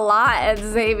working a lot and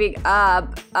saving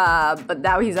up, but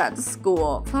now he's at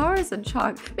school. Flowers and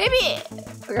chalk. Maybe,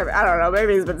 okay, I don't know,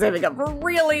 maybe he's been saving up for a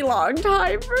really long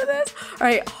time for this. All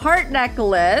right, heart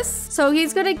necklace. So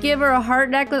he's gonna give her a heart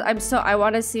necklace. I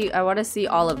wanna see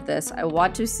all of this. I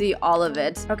want to see all of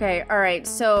it. Okay, all right,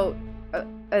 so,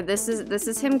 this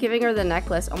is him giving her the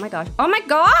necklace. Oh my gosh. Oh my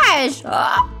gosh!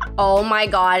 Oh my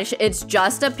gosh, it's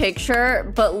just a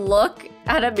picture, but look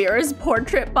at Amira's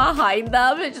portrait behind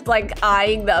them. It's just like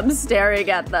eyeing them, staring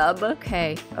at them.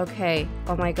 Okay.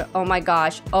 Oh my gosh. Oh my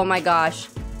gosh. Oh my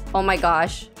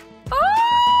gosh.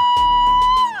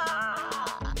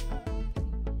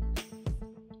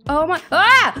 Oh my,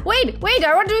 wait,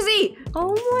 I want to see.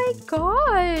 Oh my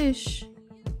gosh.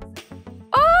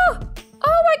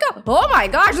 Oh my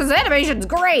gosh, this animation's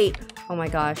great. Oh my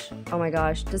gosh.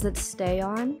 Does it stay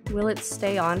on? Will it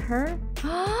stay on her?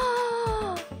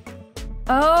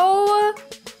 Oh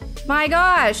my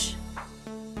gosh.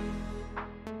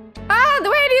 The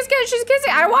way she's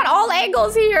kissing. I want all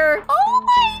angles here. Oh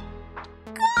my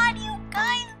god, you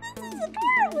guys, this is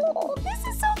adorable. This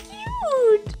is so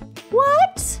cute.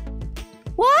 What?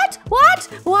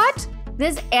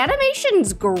 This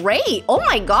animation's great. Oh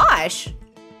my gosh.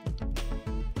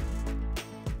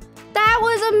 That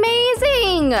was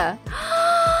amazing.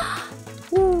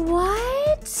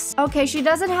 What? Okay, she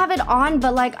doesn't have it on,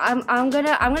 but like I'm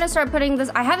gonna start putting this.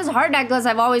 I have this heart necklace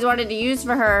I've always wanted to use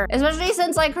for her, especially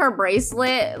since like her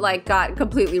bracelet like got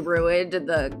completely ruined in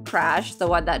the crash, the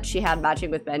one that she had matching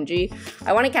with Benji.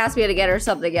 I wanted Caspia to get her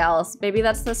something else. Maybe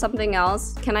that's the something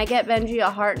else. Can I get Benji a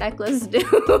heart necklace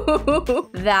too?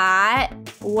 That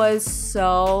was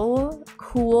so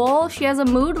cool. She has a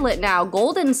moodlet now.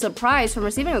 Golden surprise from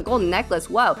receiving a golden necklace.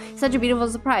 Whoa, such a beautiful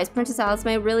surprise. Princess Alice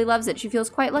May really loves it. She feels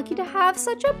quite lucky to have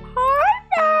such a partner.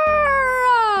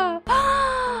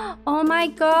 Oh my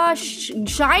gosh,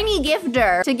 shiny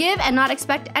gifter. To give and not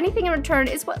expect anything in return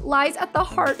is what lies at the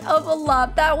heart of a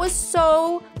love. That was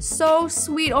so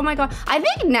sweet. Oh my god. I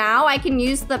think now I can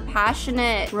use the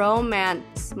passionate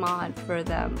romance mod for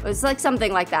them. It's like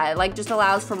something like that. It like just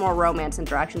allows for more romance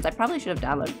interactions. I probably should have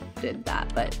downloaded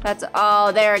that, but that's,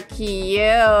 oh, they're cute.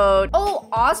 Oh,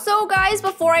 also guys,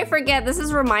 before I forget, this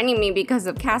is reminding me because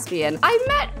of Caspian. I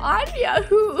met Anya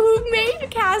who made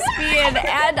Caspian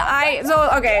and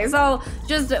so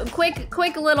just a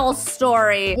quick little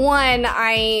story. One,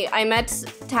 I met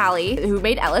Tally, who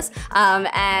made Ellis,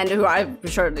 and who I'm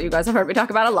sure you guys have heard me talk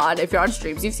about a lot. If you're on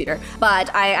streams, you've seen her. But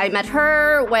I met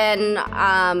her when,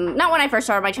 not when I first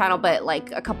started my channel, but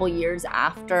like a couple years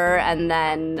after, and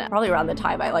then probably around the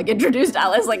time I like introduced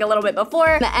Ellis, like a little bit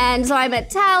before. And so I met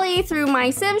Tally through my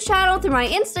Sims channel, through my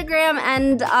Instagram,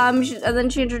 and then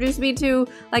she introduced me to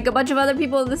like a bunch of other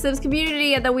people in the Sims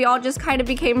community, and then we all just kind of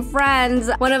became friends.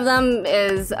 One of them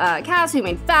is Cass, who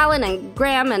made Fallon, and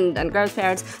Graham, and Graham's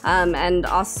parents, and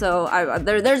also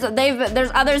there's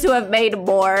others who have made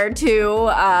more too.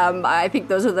 I think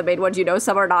those are the main ones. You know,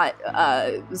 some are not,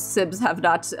 Sims have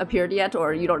not appeared yet,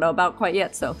 or you don't know about quite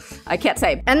yet, so I can't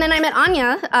say. And then I met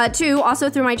Anya too, also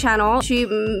through my channel. She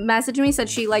messaged me, said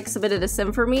she like submitted a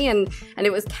sim for me, and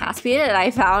it was Caspian, and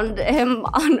I found him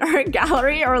on her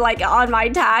gallery or like on my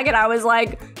tag, and I was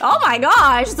like, oh my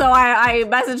gosh. So I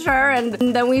messaged her, and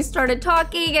then we we started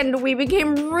talking and we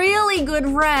became really good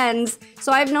friends.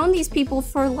 So I've known these people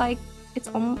for like, it's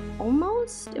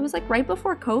almost, it was like right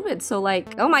before COVID. So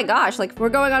like, oh my gosh, like we're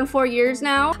going on 4 years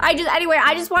now. Anyway,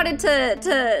 I just wanted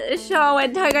to show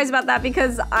and tell you guys about that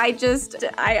because I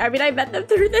mean, I met them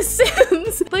through The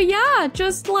Sims. But yeah,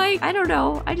 just like, I don't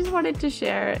know. I just wanted to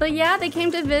share. But yeah, they came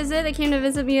to visit. They came to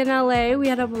visit me in LA. We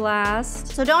had a blast.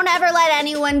 So don't ever let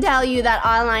anyone tell you that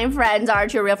online friends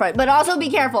aren't your real friends. But also be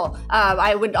careful.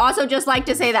 I would also just like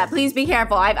to say that. Please be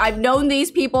careful. I've known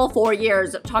these people for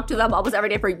years. Talked to them almost every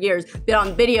day for years. Been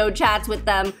on video chats with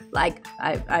them. Like,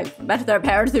 I've met their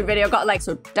parents through video call. Like,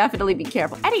 so definitely be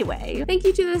careful. Anyway, thank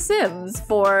you to The Sims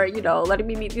for, you know, letting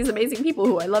me meet these amazing people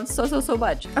who I love so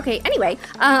much. Okay, anyway,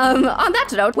 on that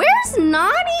note, where's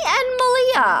Nani and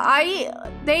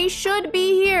Malia? They should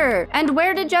be here. And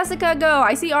where did Jessica go?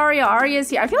 I see Aria. Aria's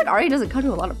here. I feel like Aria doesn't come to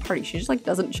a lot of parties. She just like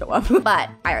doesn't show up.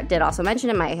 But I did also mention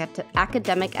in my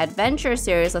academic adventure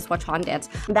series, Let's Watch Han Dance,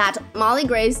 that Molly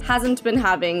Grace hasn't been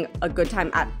having a good time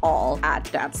at all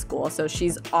at dance school. So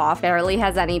she's off, barely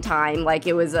has any time. Like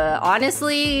it was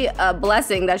honestly a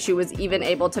blessing that she was even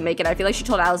able to make it. I feel like she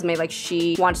told Alice May like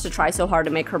she wants to try so hard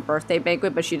to make her birthday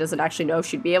banquet, but she doesn't actually know if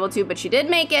she'd be able to, but she did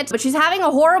make it. But she's having a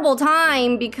horrible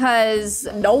time because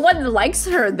no one likes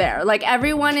her there. Like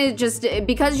everyone is just,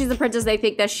 because she's a princess, they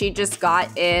think that she just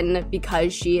got in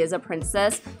because she is a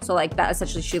princess. So like that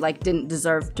essentially she like didn't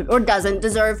deserve to, or doesn't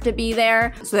deserve to be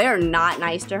there. So they are not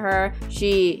nice to her.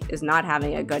 She is not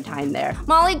having a good time there.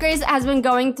 Molly Grace has been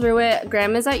going through it.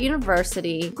 Graham is at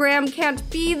university. Graham can't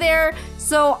be there.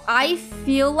 So I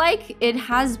feel like it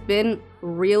has been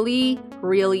really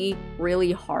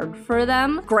hard for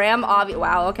them. Graham,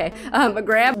 wow, okay.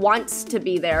 Graham wants to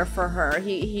be there for her.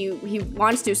 He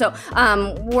wants to. So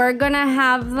we're gonna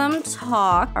have them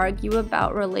talk, argue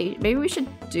about maybe we should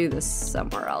do this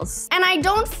somewhere else. And I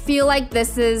don't feel like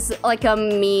this is like a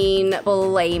mean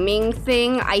blaming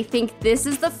thing. I think this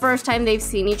is the first time they've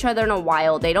seen each other in a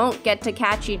while. They don't get to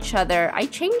catch each other. I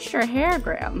changed your hair,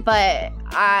 Graham, but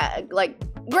like,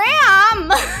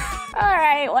 Graham! All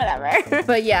right, whatever.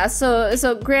 But yeah,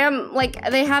 so Graham, like,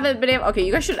 they haven't been able, okay,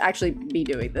 you guys should actually be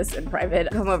doing this in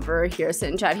private. Come over here, sit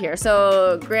and chat here.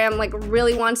 So Graham, like,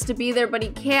 really wants to be there, but he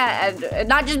can't. And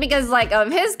not just because, like,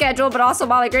 of his schedule, but also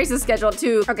Molly Grace's schedule,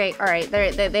 too. Okay, all right,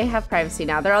 they have privacy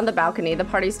now. They're on the balcony. The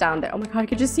party's down there. Oh my God, I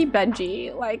could just see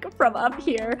Benji, like, from up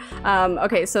here.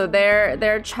 Okay, so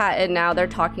they're chatting now. They're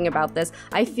talking about this.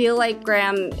 I feel like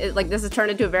Graham, like, this has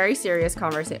turned into a very serious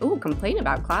conversation. Ooh, complain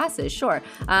about classes, sure.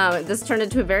 This turned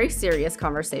into a very serious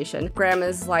conversation. Graham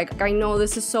is like, I know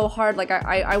this is so hard. Like,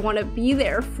 I want to be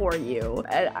there for you.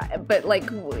 But like,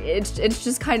 it's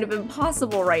just kind of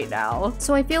impossible right now.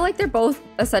 So I feel like they're both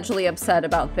essentially upset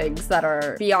about things that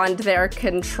are beyond their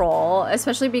control,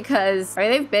 especially because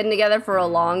they've been together for a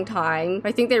long time.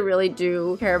 I think they really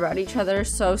do care about each other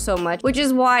so much, which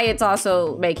is why it's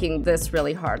also making this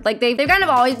really hard. Like they've kind of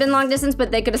always been long distance,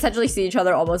 but they could essentially see each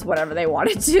other almost whenever they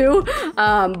wanted to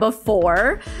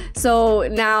before. So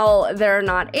now they're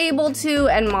not able to,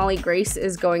 and Molly Grace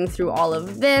is going through all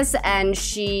of this, and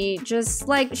she just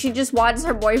wants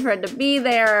her boyfriend to be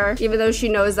there, even though she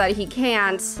knows that he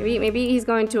can't. Maybe he's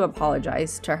going to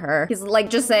apologize to her. He's like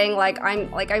just saying like,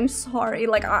 I'm sorry,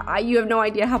 like you have no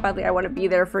idea how badly I want to be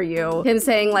there for you. Him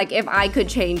saying like, if I could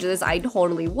change this, I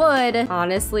totally would.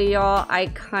 Honestly, y'all, I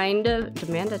kind of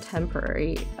demand a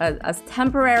temporary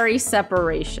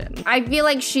separation. I feel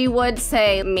like she would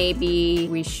say maybe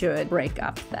we should break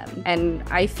up then. And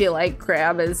I feel like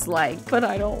Graham is like, but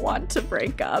I don't want to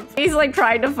break up. He's like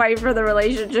trying to fight for the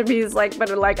relationship. He's like, but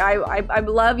like, I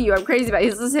love you. I'm crazy about you.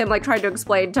 This is him like trying to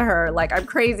explain to her, like, I'm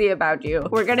crazy about you.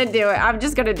 We're gonna do it. I'm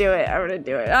just gonna do it. I'm gonna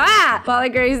do it. Ah! Molly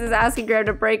Grace is asking Graham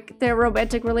to break their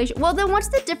romantic relationship. Well, then what's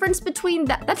the difference between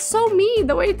that? That's so mean.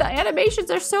 The way the animations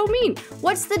are so mean.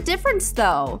 What's the difference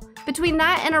though between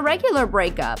that and a regular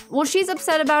breakup? Well, she's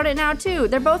upset about it now too.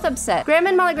 They're both upset. Graham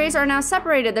and Molly Grace are now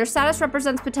separated. Their status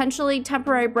represents potentially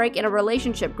temporary break in a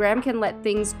relationship. Graham can let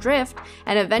things drift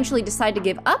and eventually decide to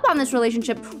give up on this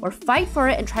relationship or fight for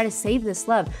it and try to save this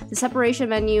love. The separation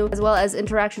menu, as well as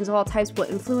interactions of all types, will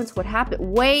influence what happened.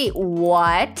 Wait,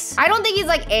 what? I don't think he's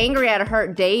like angry at her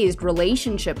dazed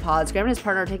relationship pause. Graham and his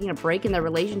partner are taking a break in their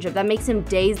relationship. That makes him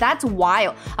dazed. That's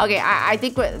wild. Okay, I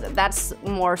think that's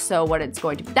more so what it's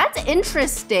going to be. That's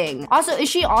interesting. Also, is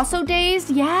she also dazed?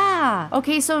 Yeah.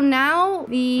 Okay, so now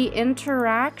the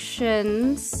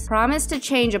interactions. Promise to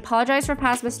change, apologize for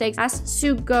past mistakes, ask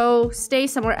to go stay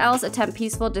somewhere else, attempt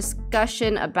peaceful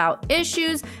discussion about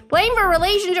issues, blame for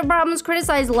relationship problems,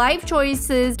 criticize life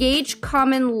choices, gauge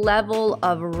common level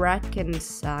of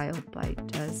reconcile by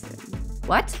dozen.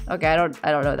 What? Okay, I don't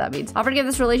know what that means. Offer to give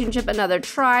this relationship another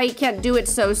try. Can't do it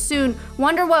so soon.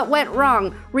 Wonder what went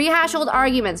wrong. Rehash old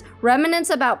arguments. Reminisce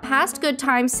about past good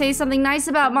times. Say something nice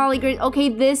about Molly Grace. Okay,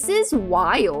 this is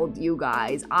wild, you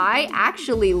guys. I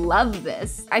actually love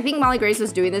this. I think Molly Grace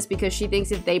was doing this because she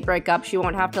thinks if they break up, she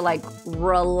won't have to like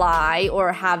rely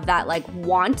or have that like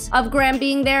want of Graham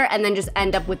being there and then just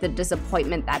end up with the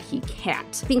disappointment that he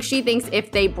can't. I think she thinks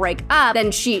if they break up,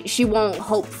 then she won't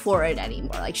hope for it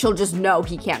anymore. Like she'll just know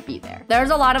he can't be there. There's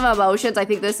a lot of emotions. I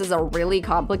think this is a really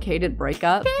complicated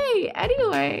breakup. Okay,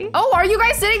 anyway. Oh, are you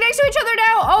guys sitting next to each other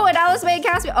now? Oh, and Alice May and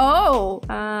Cassie. Oh,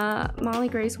 Molly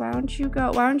Grace, why don't you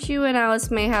go? Why don't you and Alice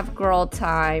May have girl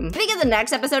time? I think in the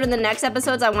next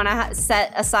episodes, I want to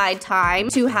set aside time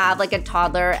to have like a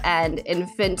toddler and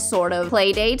infant sort of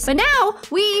play date. But now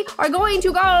we are going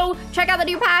to go check out the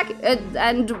new pack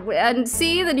and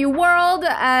see the new world,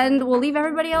 and we'll leave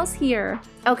everybody else here.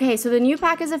 Okay, so the new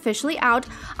pack is officially out.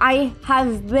 I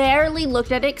have barely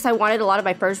looked at it because I wanted a lot of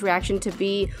my first reaction to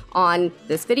be on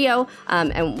this video,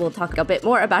 and we'll talk a bit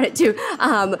more about it too.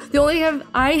 The only thing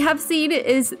I have seen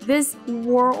is this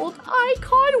world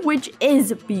icon, which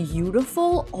is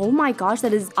beautiful. Oh my gosh,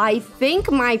 that is, I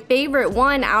think, my favorite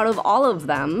one out of all of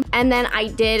them. And then I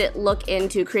did look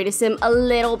into Create a Sim a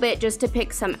little bit just to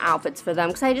pick some outfits for them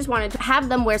because I just wanted to have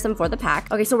them wear some for the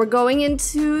pack. Okay, so we're going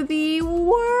into the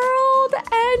world.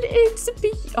 And it's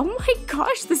oh my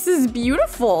gosh, this is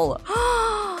beautiful.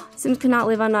 Sims cannot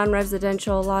live on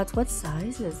non-residential lots. What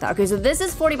size is that? Okay, so this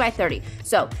is 40 by 30.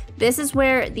 So this is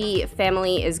where the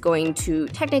family is going to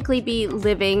technically be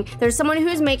living. There's someone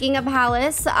who's making a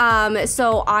palace.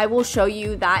 So I will show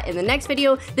you that in the next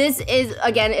video. This is,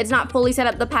 again, it's not fully set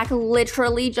up. The pack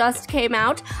literally just came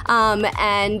out.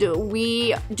 And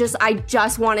I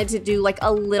just wanted to do like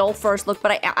a little first look,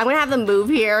 but I'm gonna have them move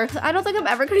here. I don't think I'm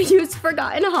ever gonna use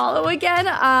Forgotten Hollow again.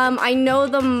 I know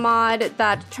the mod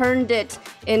that turned it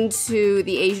into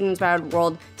the Asian inspired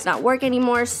world does not work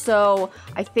anymore, so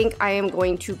I think I am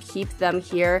going to keep them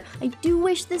here. I do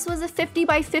wish this was a 50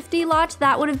 by 50 lot.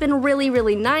 That would have been really,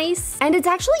 really nice. And it's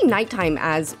actually nighttime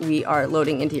as we are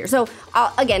loading into here. So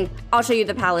again, I'll show you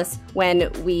the palace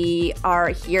when we are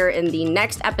here in the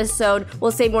next episode.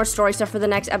 We'll save more story stuff for the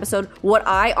next episode. What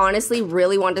I honestly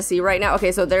really want to see right now,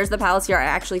 okay, so there's the palace here. I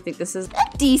actually think this is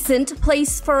a decent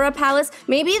place for a palace.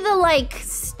 Maybe the like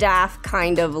staff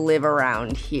kind of live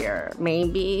around here,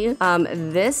 maybe.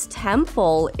 This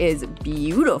temple is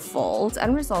beautiful. It's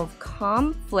unresolved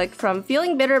conflict from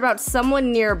feeling bitter about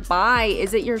someone nearby.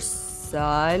 Is it your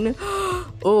son?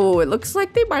 Oh, it looks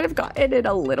like they might have gotten in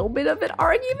a little bit of an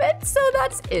argument, so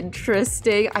that's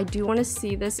interesting. I do want to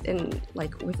see this in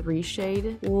like with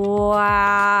reshade.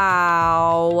 Wow.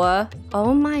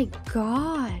 Oh my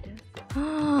god.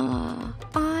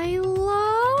 I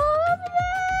love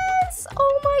this.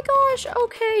 Oh my gosh.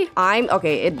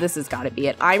 Okay. This has got to be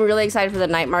it. I'm really excited for the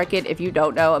night market. If you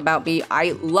don't know about me,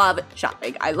 I love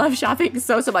shopping. I love shopping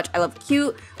so much. I love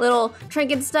cute little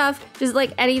trinket stuff. Just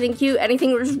like anything cute,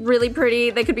 anything really pretty.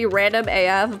 They could be random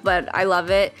AF, but I love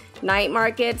it. Night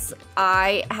markets,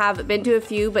 I have been to a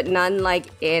few, but none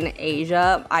like in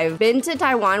Asia. I've been to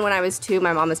Taiwan when I was 2.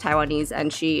 My mom is Taiwanese,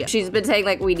 and she's been saying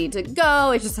like we need to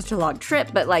go. It's just such a long trip,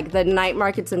 but like the night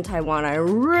markets in Taiwan, I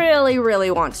really,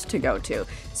 really want to go to.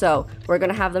 So we're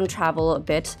gonna have them travel a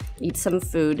bit, eat some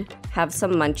food, have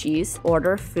some munchies,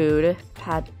 order food.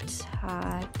 Pad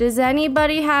Thai. Does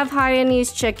anybody have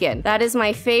Hainanese chicken? That is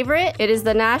my favorite. It is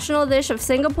the national dish of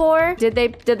Singapore. Did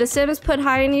the Sims put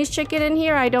Hainanese chicken in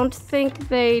here? I don't think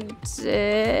they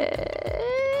did.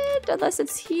 Unless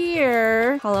it's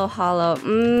here. Hello.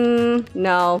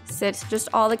 No. Sit. Just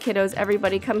all the kiddos.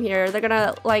 Everybody come here. They're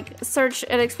gonna like search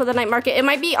and explore the night market. It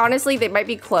might be, honestly, they might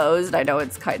be closed. I know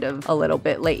it's kind of a little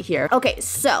bit late here. Okay,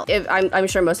 so I'm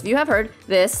sure most of you have heard,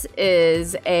 this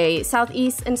is a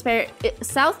Southeast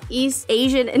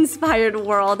Asian inspired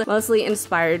world, mostly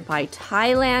inspired by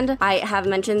Thailand. I have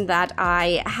mentioned that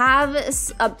I have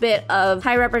a bit of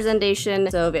Thai representation,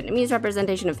 so Vietnamese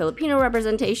representation and Filipino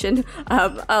representation,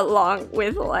 along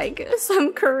with like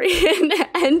some Korean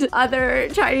and other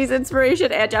Chinese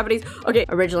inspiration and Japanese. Okay,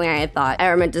 originally I had thought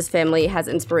Araminta's family has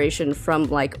inspiration from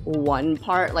like one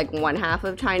part, like one half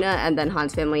of China, and then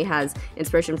Han's family has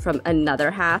inspiration from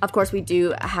another half. Of course, we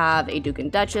do have a Duke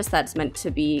and Duchess that's meant to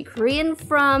be Korean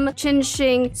from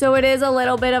Chinching, so it is a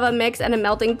little bit of a mix and a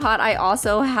melting pot. I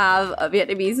also have a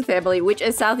Vietnamese family, which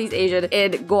is Southeast Asian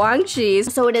in Guang Xi,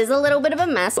 so it is a little bit of a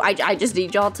mess. I just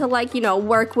need y'all to like, you know,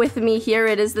 work with me here.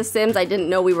 It is the The Sims. I didn't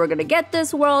know we were gonna get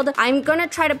this world. I'm gonna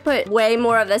try to put way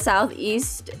more of the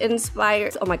Southeast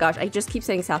inspired, oh my gosh, I just keep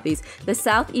saying Southeast. The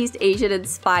Southeast Asian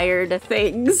inspired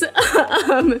things,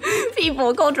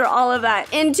 people, culture, all of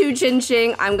that into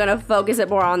Qingqing. I'm gonna focus it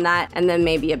more on that, and then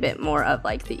maybe a bit more of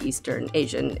like the Eastern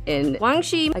Asian in Guang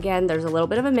Xi. Again, there's a little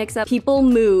bit of a mix up. People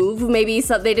move, maybe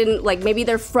they didn't, like maybe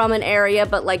they're from an area,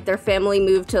 but like their family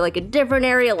moved to like a different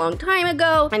area a long time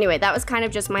ago. Anyway, that was kind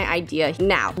of just my idea.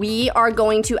 Now, we are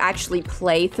going to actually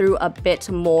play through a bit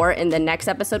more in the next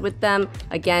episode with them.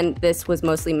 Again, this was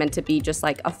mostly meant to be just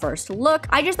like a first look.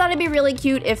 I just thought it'd be really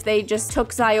cute if they just took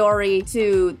ZAORI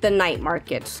to the night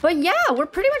market. But yeah, we're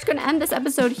pretty much gonna end this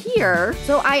episode here.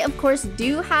 So I, of course,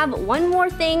 do have one more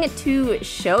thing to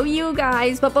show you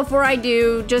guys. But before I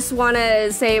do, just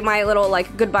wanna say my little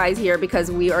like goodbyes here because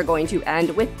we are going to end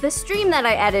with the stream that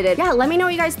I edited. Yeah, let me know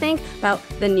what you guys think about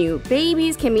the new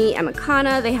babies, Kimmy and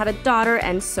Makana. They had a daughter,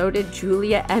 and so did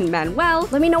Julia and Manuel.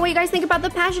 Let me know what you guys think about the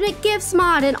Passionate Gifts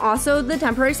mod, and also the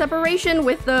temporary separation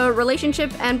with the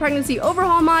relationship and pregnancy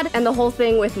overhaul mod, and the whole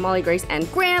thing with Molly, Grace,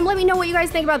 and Graham. Let me know what you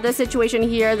guys think about this situation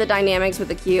here, the dynamics with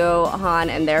the Kyo, Han,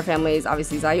 and their families,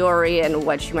 obviously ZAORI, and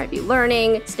what you might be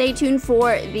learning. Stay tuned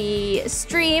for the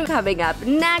stream coming up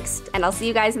next, and I'll see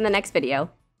you guys in the next video.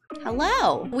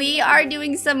 Hello. We are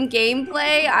doing some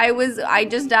gameplay. I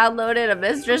just downloaded a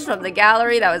mistress from the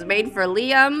gallery that was made for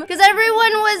Liam. Because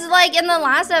everyone was like, in the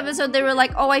last episode, they were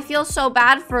like, oh, I feel so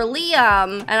bad for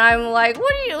Liam. And I'm like,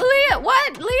 what?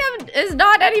 Liam is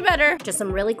not any better. Just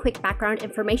some really quick background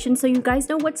information so you guys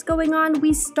know what's going on.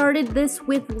 We started this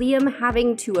with Liam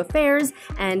having 2 affairs,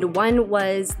 and one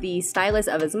was the stylist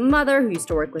of his mother who used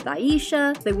to work with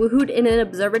Aisha. They woohooed in an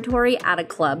observatory at a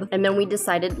club, and then we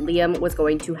decided Liam was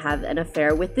going to have an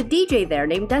affair with the DJ there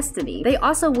named Destiny. They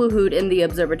also woohooed in the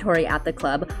observatory at the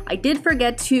club. I did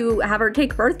forget to have her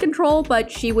take birth control, but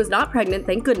she was not pregnant,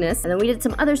 thank goodness. And then we did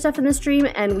some other stuff in the stream,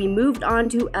 and we moved on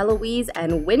to Eloise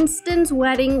and Winston's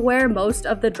wedding, where most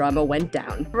of the drama went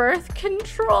down. Birth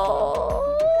control.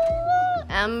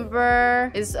 Ember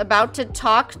is about to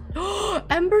talk.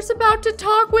 Ember's about to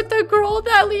talk with the girl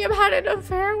that Liam had an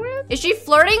affair with? Is she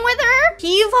flirting with her?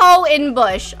 Heave-ho in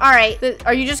bush. All right,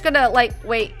 are you just gonna like,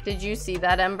 wait, did you see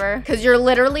that, Ember? Because you're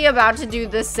literally about to do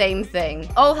the same thing.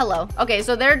 Oh, hello. Okay,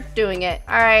 so they're doing it.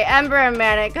 All right, Ember and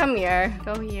Manic, come here.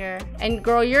 Go here. And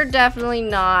girl, you're definitely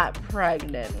not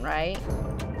pregnant, right?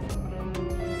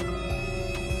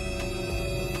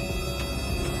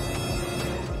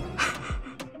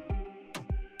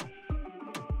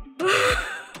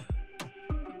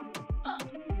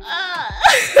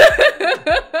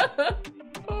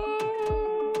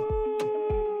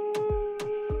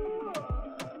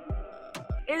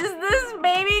 Is this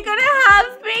baby gonna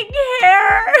have pink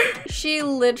hair? She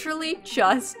literally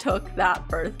just took that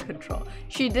birth control.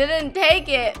 She didn't take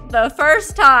it the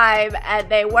first time and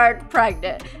they weren't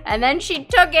pregnant. And then she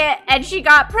took it and she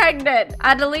got pregnant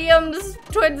at Liam's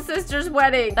twin sister's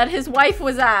wedding that his wife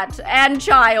was at, and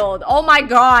child. Oh my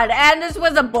God, and this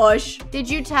was a bush. Did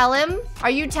you tell him? Are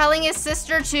you telling his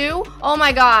sister too? Oh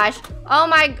my gosh. Oh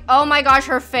my gosh,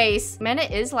 her face. Mena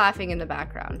is laughing in the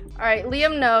background. All right,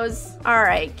 Liam knows. All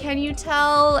right, can you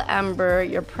tell Ember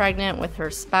you're pregnant with her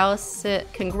spouse?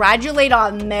 Congratulate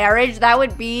on marriage. That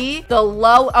would be the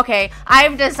low. Okay,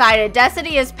 I've decided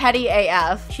Destiny is petty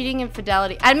AF. Cheating,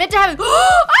 infidelity. Admit to having.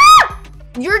 Ah!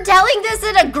 You're telling this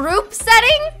in a group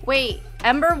setting? Wait.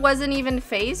 Ember wasn't even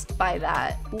fazed by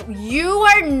that. You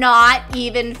are not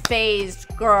even fazed,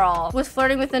 girl. Was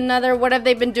flirting with another. What have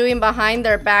they been doing behind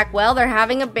their back? Well, they're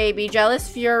having a baby. Jealous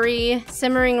fury,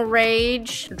 simmering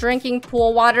rage, drinking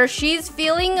pool water. She's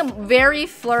feeling very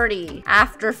flirty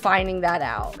after finding that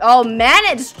out. Oh, man,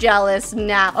 it's jealous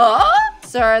now. Oh?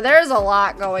 Sir, there's a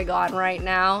lot going on right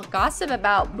now. Gossip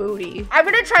about booty. I'm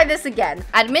gonna try this again.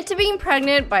 Admit to being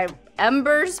pregnant by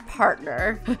Ember's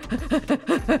partner.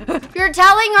 You're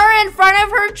telling her in front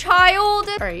of her child?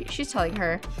 All right, she's telling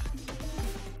her.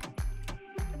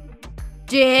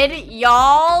 Did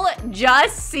y'all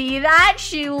just see that?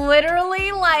 She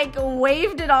literally like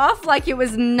waved it off like it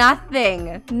was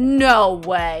nothing. No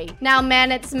way. Now,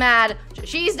 man, it's mad.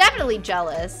 She's definitely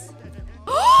jealous.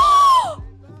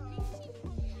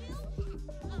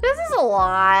 This is a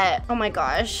lot. Oh my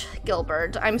gosh,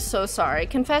 Gilbert, I'm so sorry.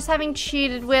 Confess having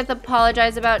cheated with,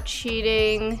 apologize about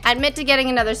cheating. Admit to getting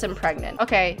another sim pregnant.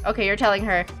 Okay, you're telling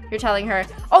her. You're telling her.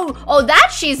 Oh,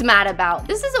 that she's mad about.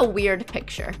 This is a weird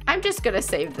picture. I'm just gonna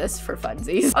save this for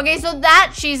funsies. Okay, so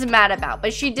that she's mad about,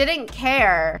 but she didn't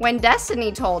care when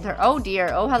Destiny told her. Oh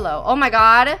dear, oh hello. Oh my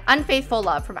God, unfaithful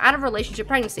love from out of relationship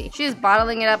pregnancy. She is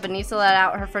bottling it up and needs to let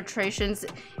out her frustrations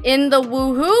in the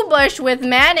woohoo bush with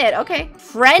Manit. Okay,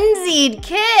 frenzied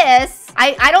kiss.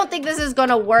 I don't think this is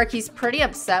gonna work. He's pretty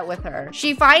upset with her.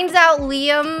 She finds out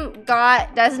Liam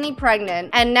got Destiny pregnant,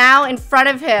 and now in front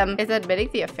of him is admitting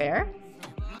the affair.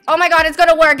 Oh my god, it's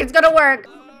gonna work. It's gonna work.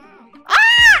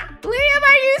 Ah! Liam,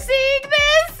 are you seeing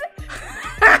this?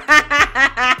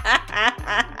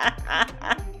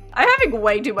 I'm having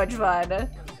way too much fun.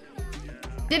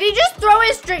 Did he just throw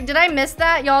his drink? Did I miss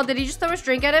that, y'all? Did he just throw his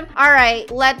drink at him? All right,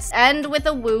 let's end with a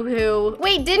woohoo.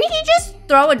 Wait, didn't he just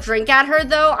throw a drink at her,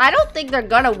 though? I don't think they're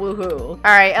gonna woohoo. All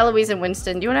right, Eloise and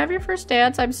Winston, do you want to have your first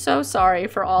dance? I'm so sorry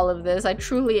for all of this. I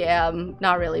truly am.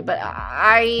 Not really, but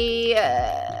I'm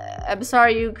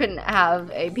sorry you couldn't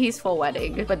have a peaceful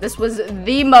wedding, but this was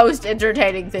the most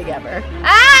entertaining thing ever.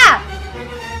 Ah!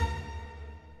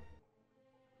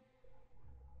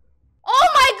 Oh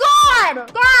my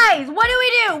god! Guys, what do we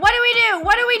do? What do we do?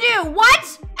 What do we do?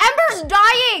 What? Ember's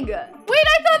dying! Wait,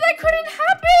 I thought that couldn't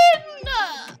happen!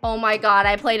 Oh my god,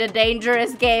 I played a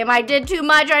dangerous game. I did too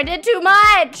much. I did too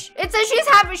much! It says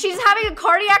she's having a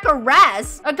cardiac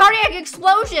arrest. A cardiac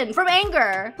explosion from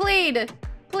anger. Plead.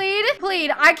 Plead,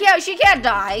 plead. She can't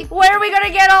die. Where are we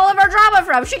gonna get all of our drama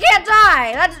from? She can't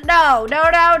die. No.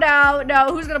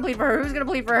 Who's gonna plead for her? Who's gonna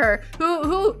plead for her?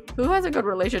 Who has a good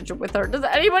relationship with her? Does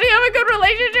anybody have a good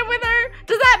relationship with her?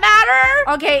 Does that matter?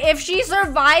 Okay, if she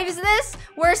survives this,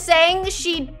 we're saying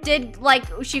she did, like,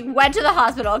 she went to the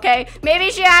hospital, okay?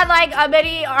 Maybe she had, like, a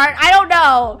mini art. I don't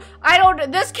know. I don't know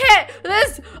what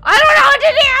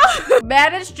to do.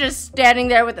 Man is just standing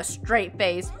there with a straight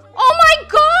face. Oh my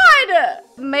god!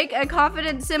 Make a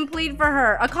confident sim plead for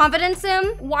her. A confident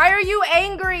sim? Why are you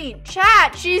angry?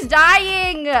 Chat, she's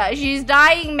dying. She's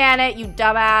dying, Manet, you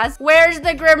dumbass. Where's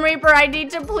the Grim Reaper? I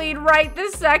need to plead right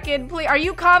this second. Please. Are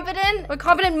you confident? A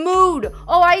confident mood.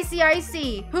 Oh, I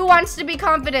see. Who wants to be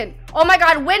confident? Oh my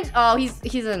god, oh,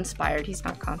 he's inspired. He's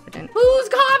not confident. Who's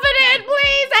confident,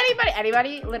 please?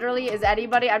 Anybody? Literally, is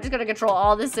anybody? I'm just gonna control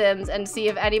all the sims and see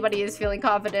if anybody is feeling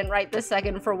confident right this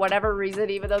second for whatever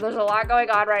reason, even though there's a lot going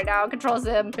on right now. Control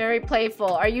sim. Very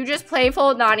playful. Are you just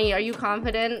playful? Nani, are you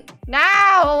confident? No!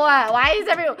 Why is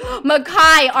everyone...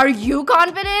 Makai, are you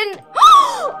confident?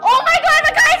 Oh my god,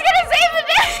 Makai's gonna save the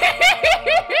day!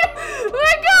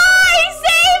 Makai,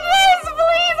 save this,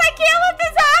 please! I can't let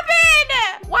this happen!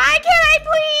 Why can't I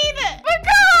plead?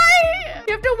 Makai!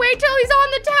 You have to wait till he's on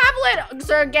the tablet.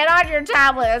 Sir, get on your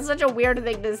tablet. That's such a weird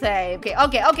thing to say. Okay. All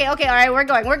right, we're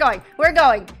going.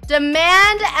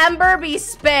 Demand Ember be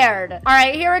spared. All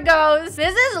right, here it goes.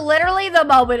 This is literally the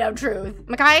moment of truth.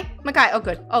 Makai?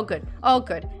 Oh, good.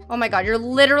 Oh my god, you're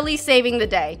literally saving the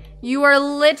day. You are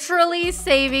literally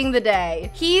saving the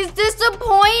day. He's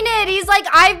disappointed. He's like,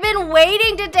 I've been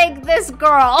waiting to take this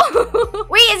girl.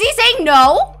 Wait, is he saying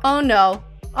no? Oh no.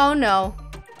 Oh no.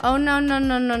 Oh no.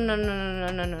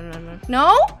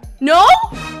 No?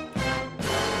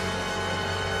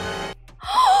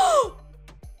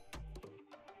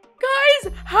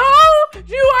 Guys, how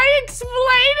do I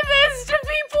explain this to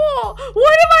people?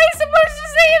 What am I supposed to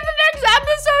say in the next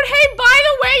episode? Hey, by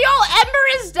the way, y'all, Ember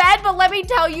is dead, but let me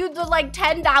tell you the like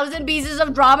 10,000 pieces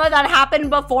of drama that happened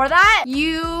before that.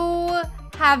 You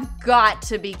have got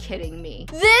to be kidding me.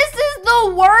 This is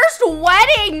the worst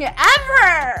wedding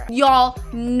ever. Y'all,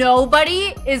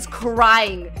 nobody is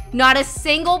crying. Not a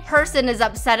single person is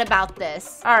upset about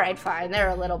this. All right, fine. They're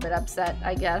a little bit upset,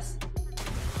 I guess.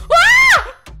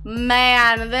 Ah!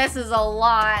 Man, this is a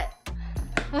lot.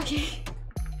 Okay.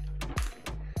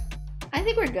 I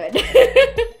think we're good.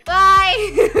 Bye.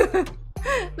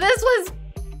 This was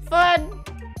fun.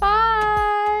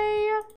 Bye.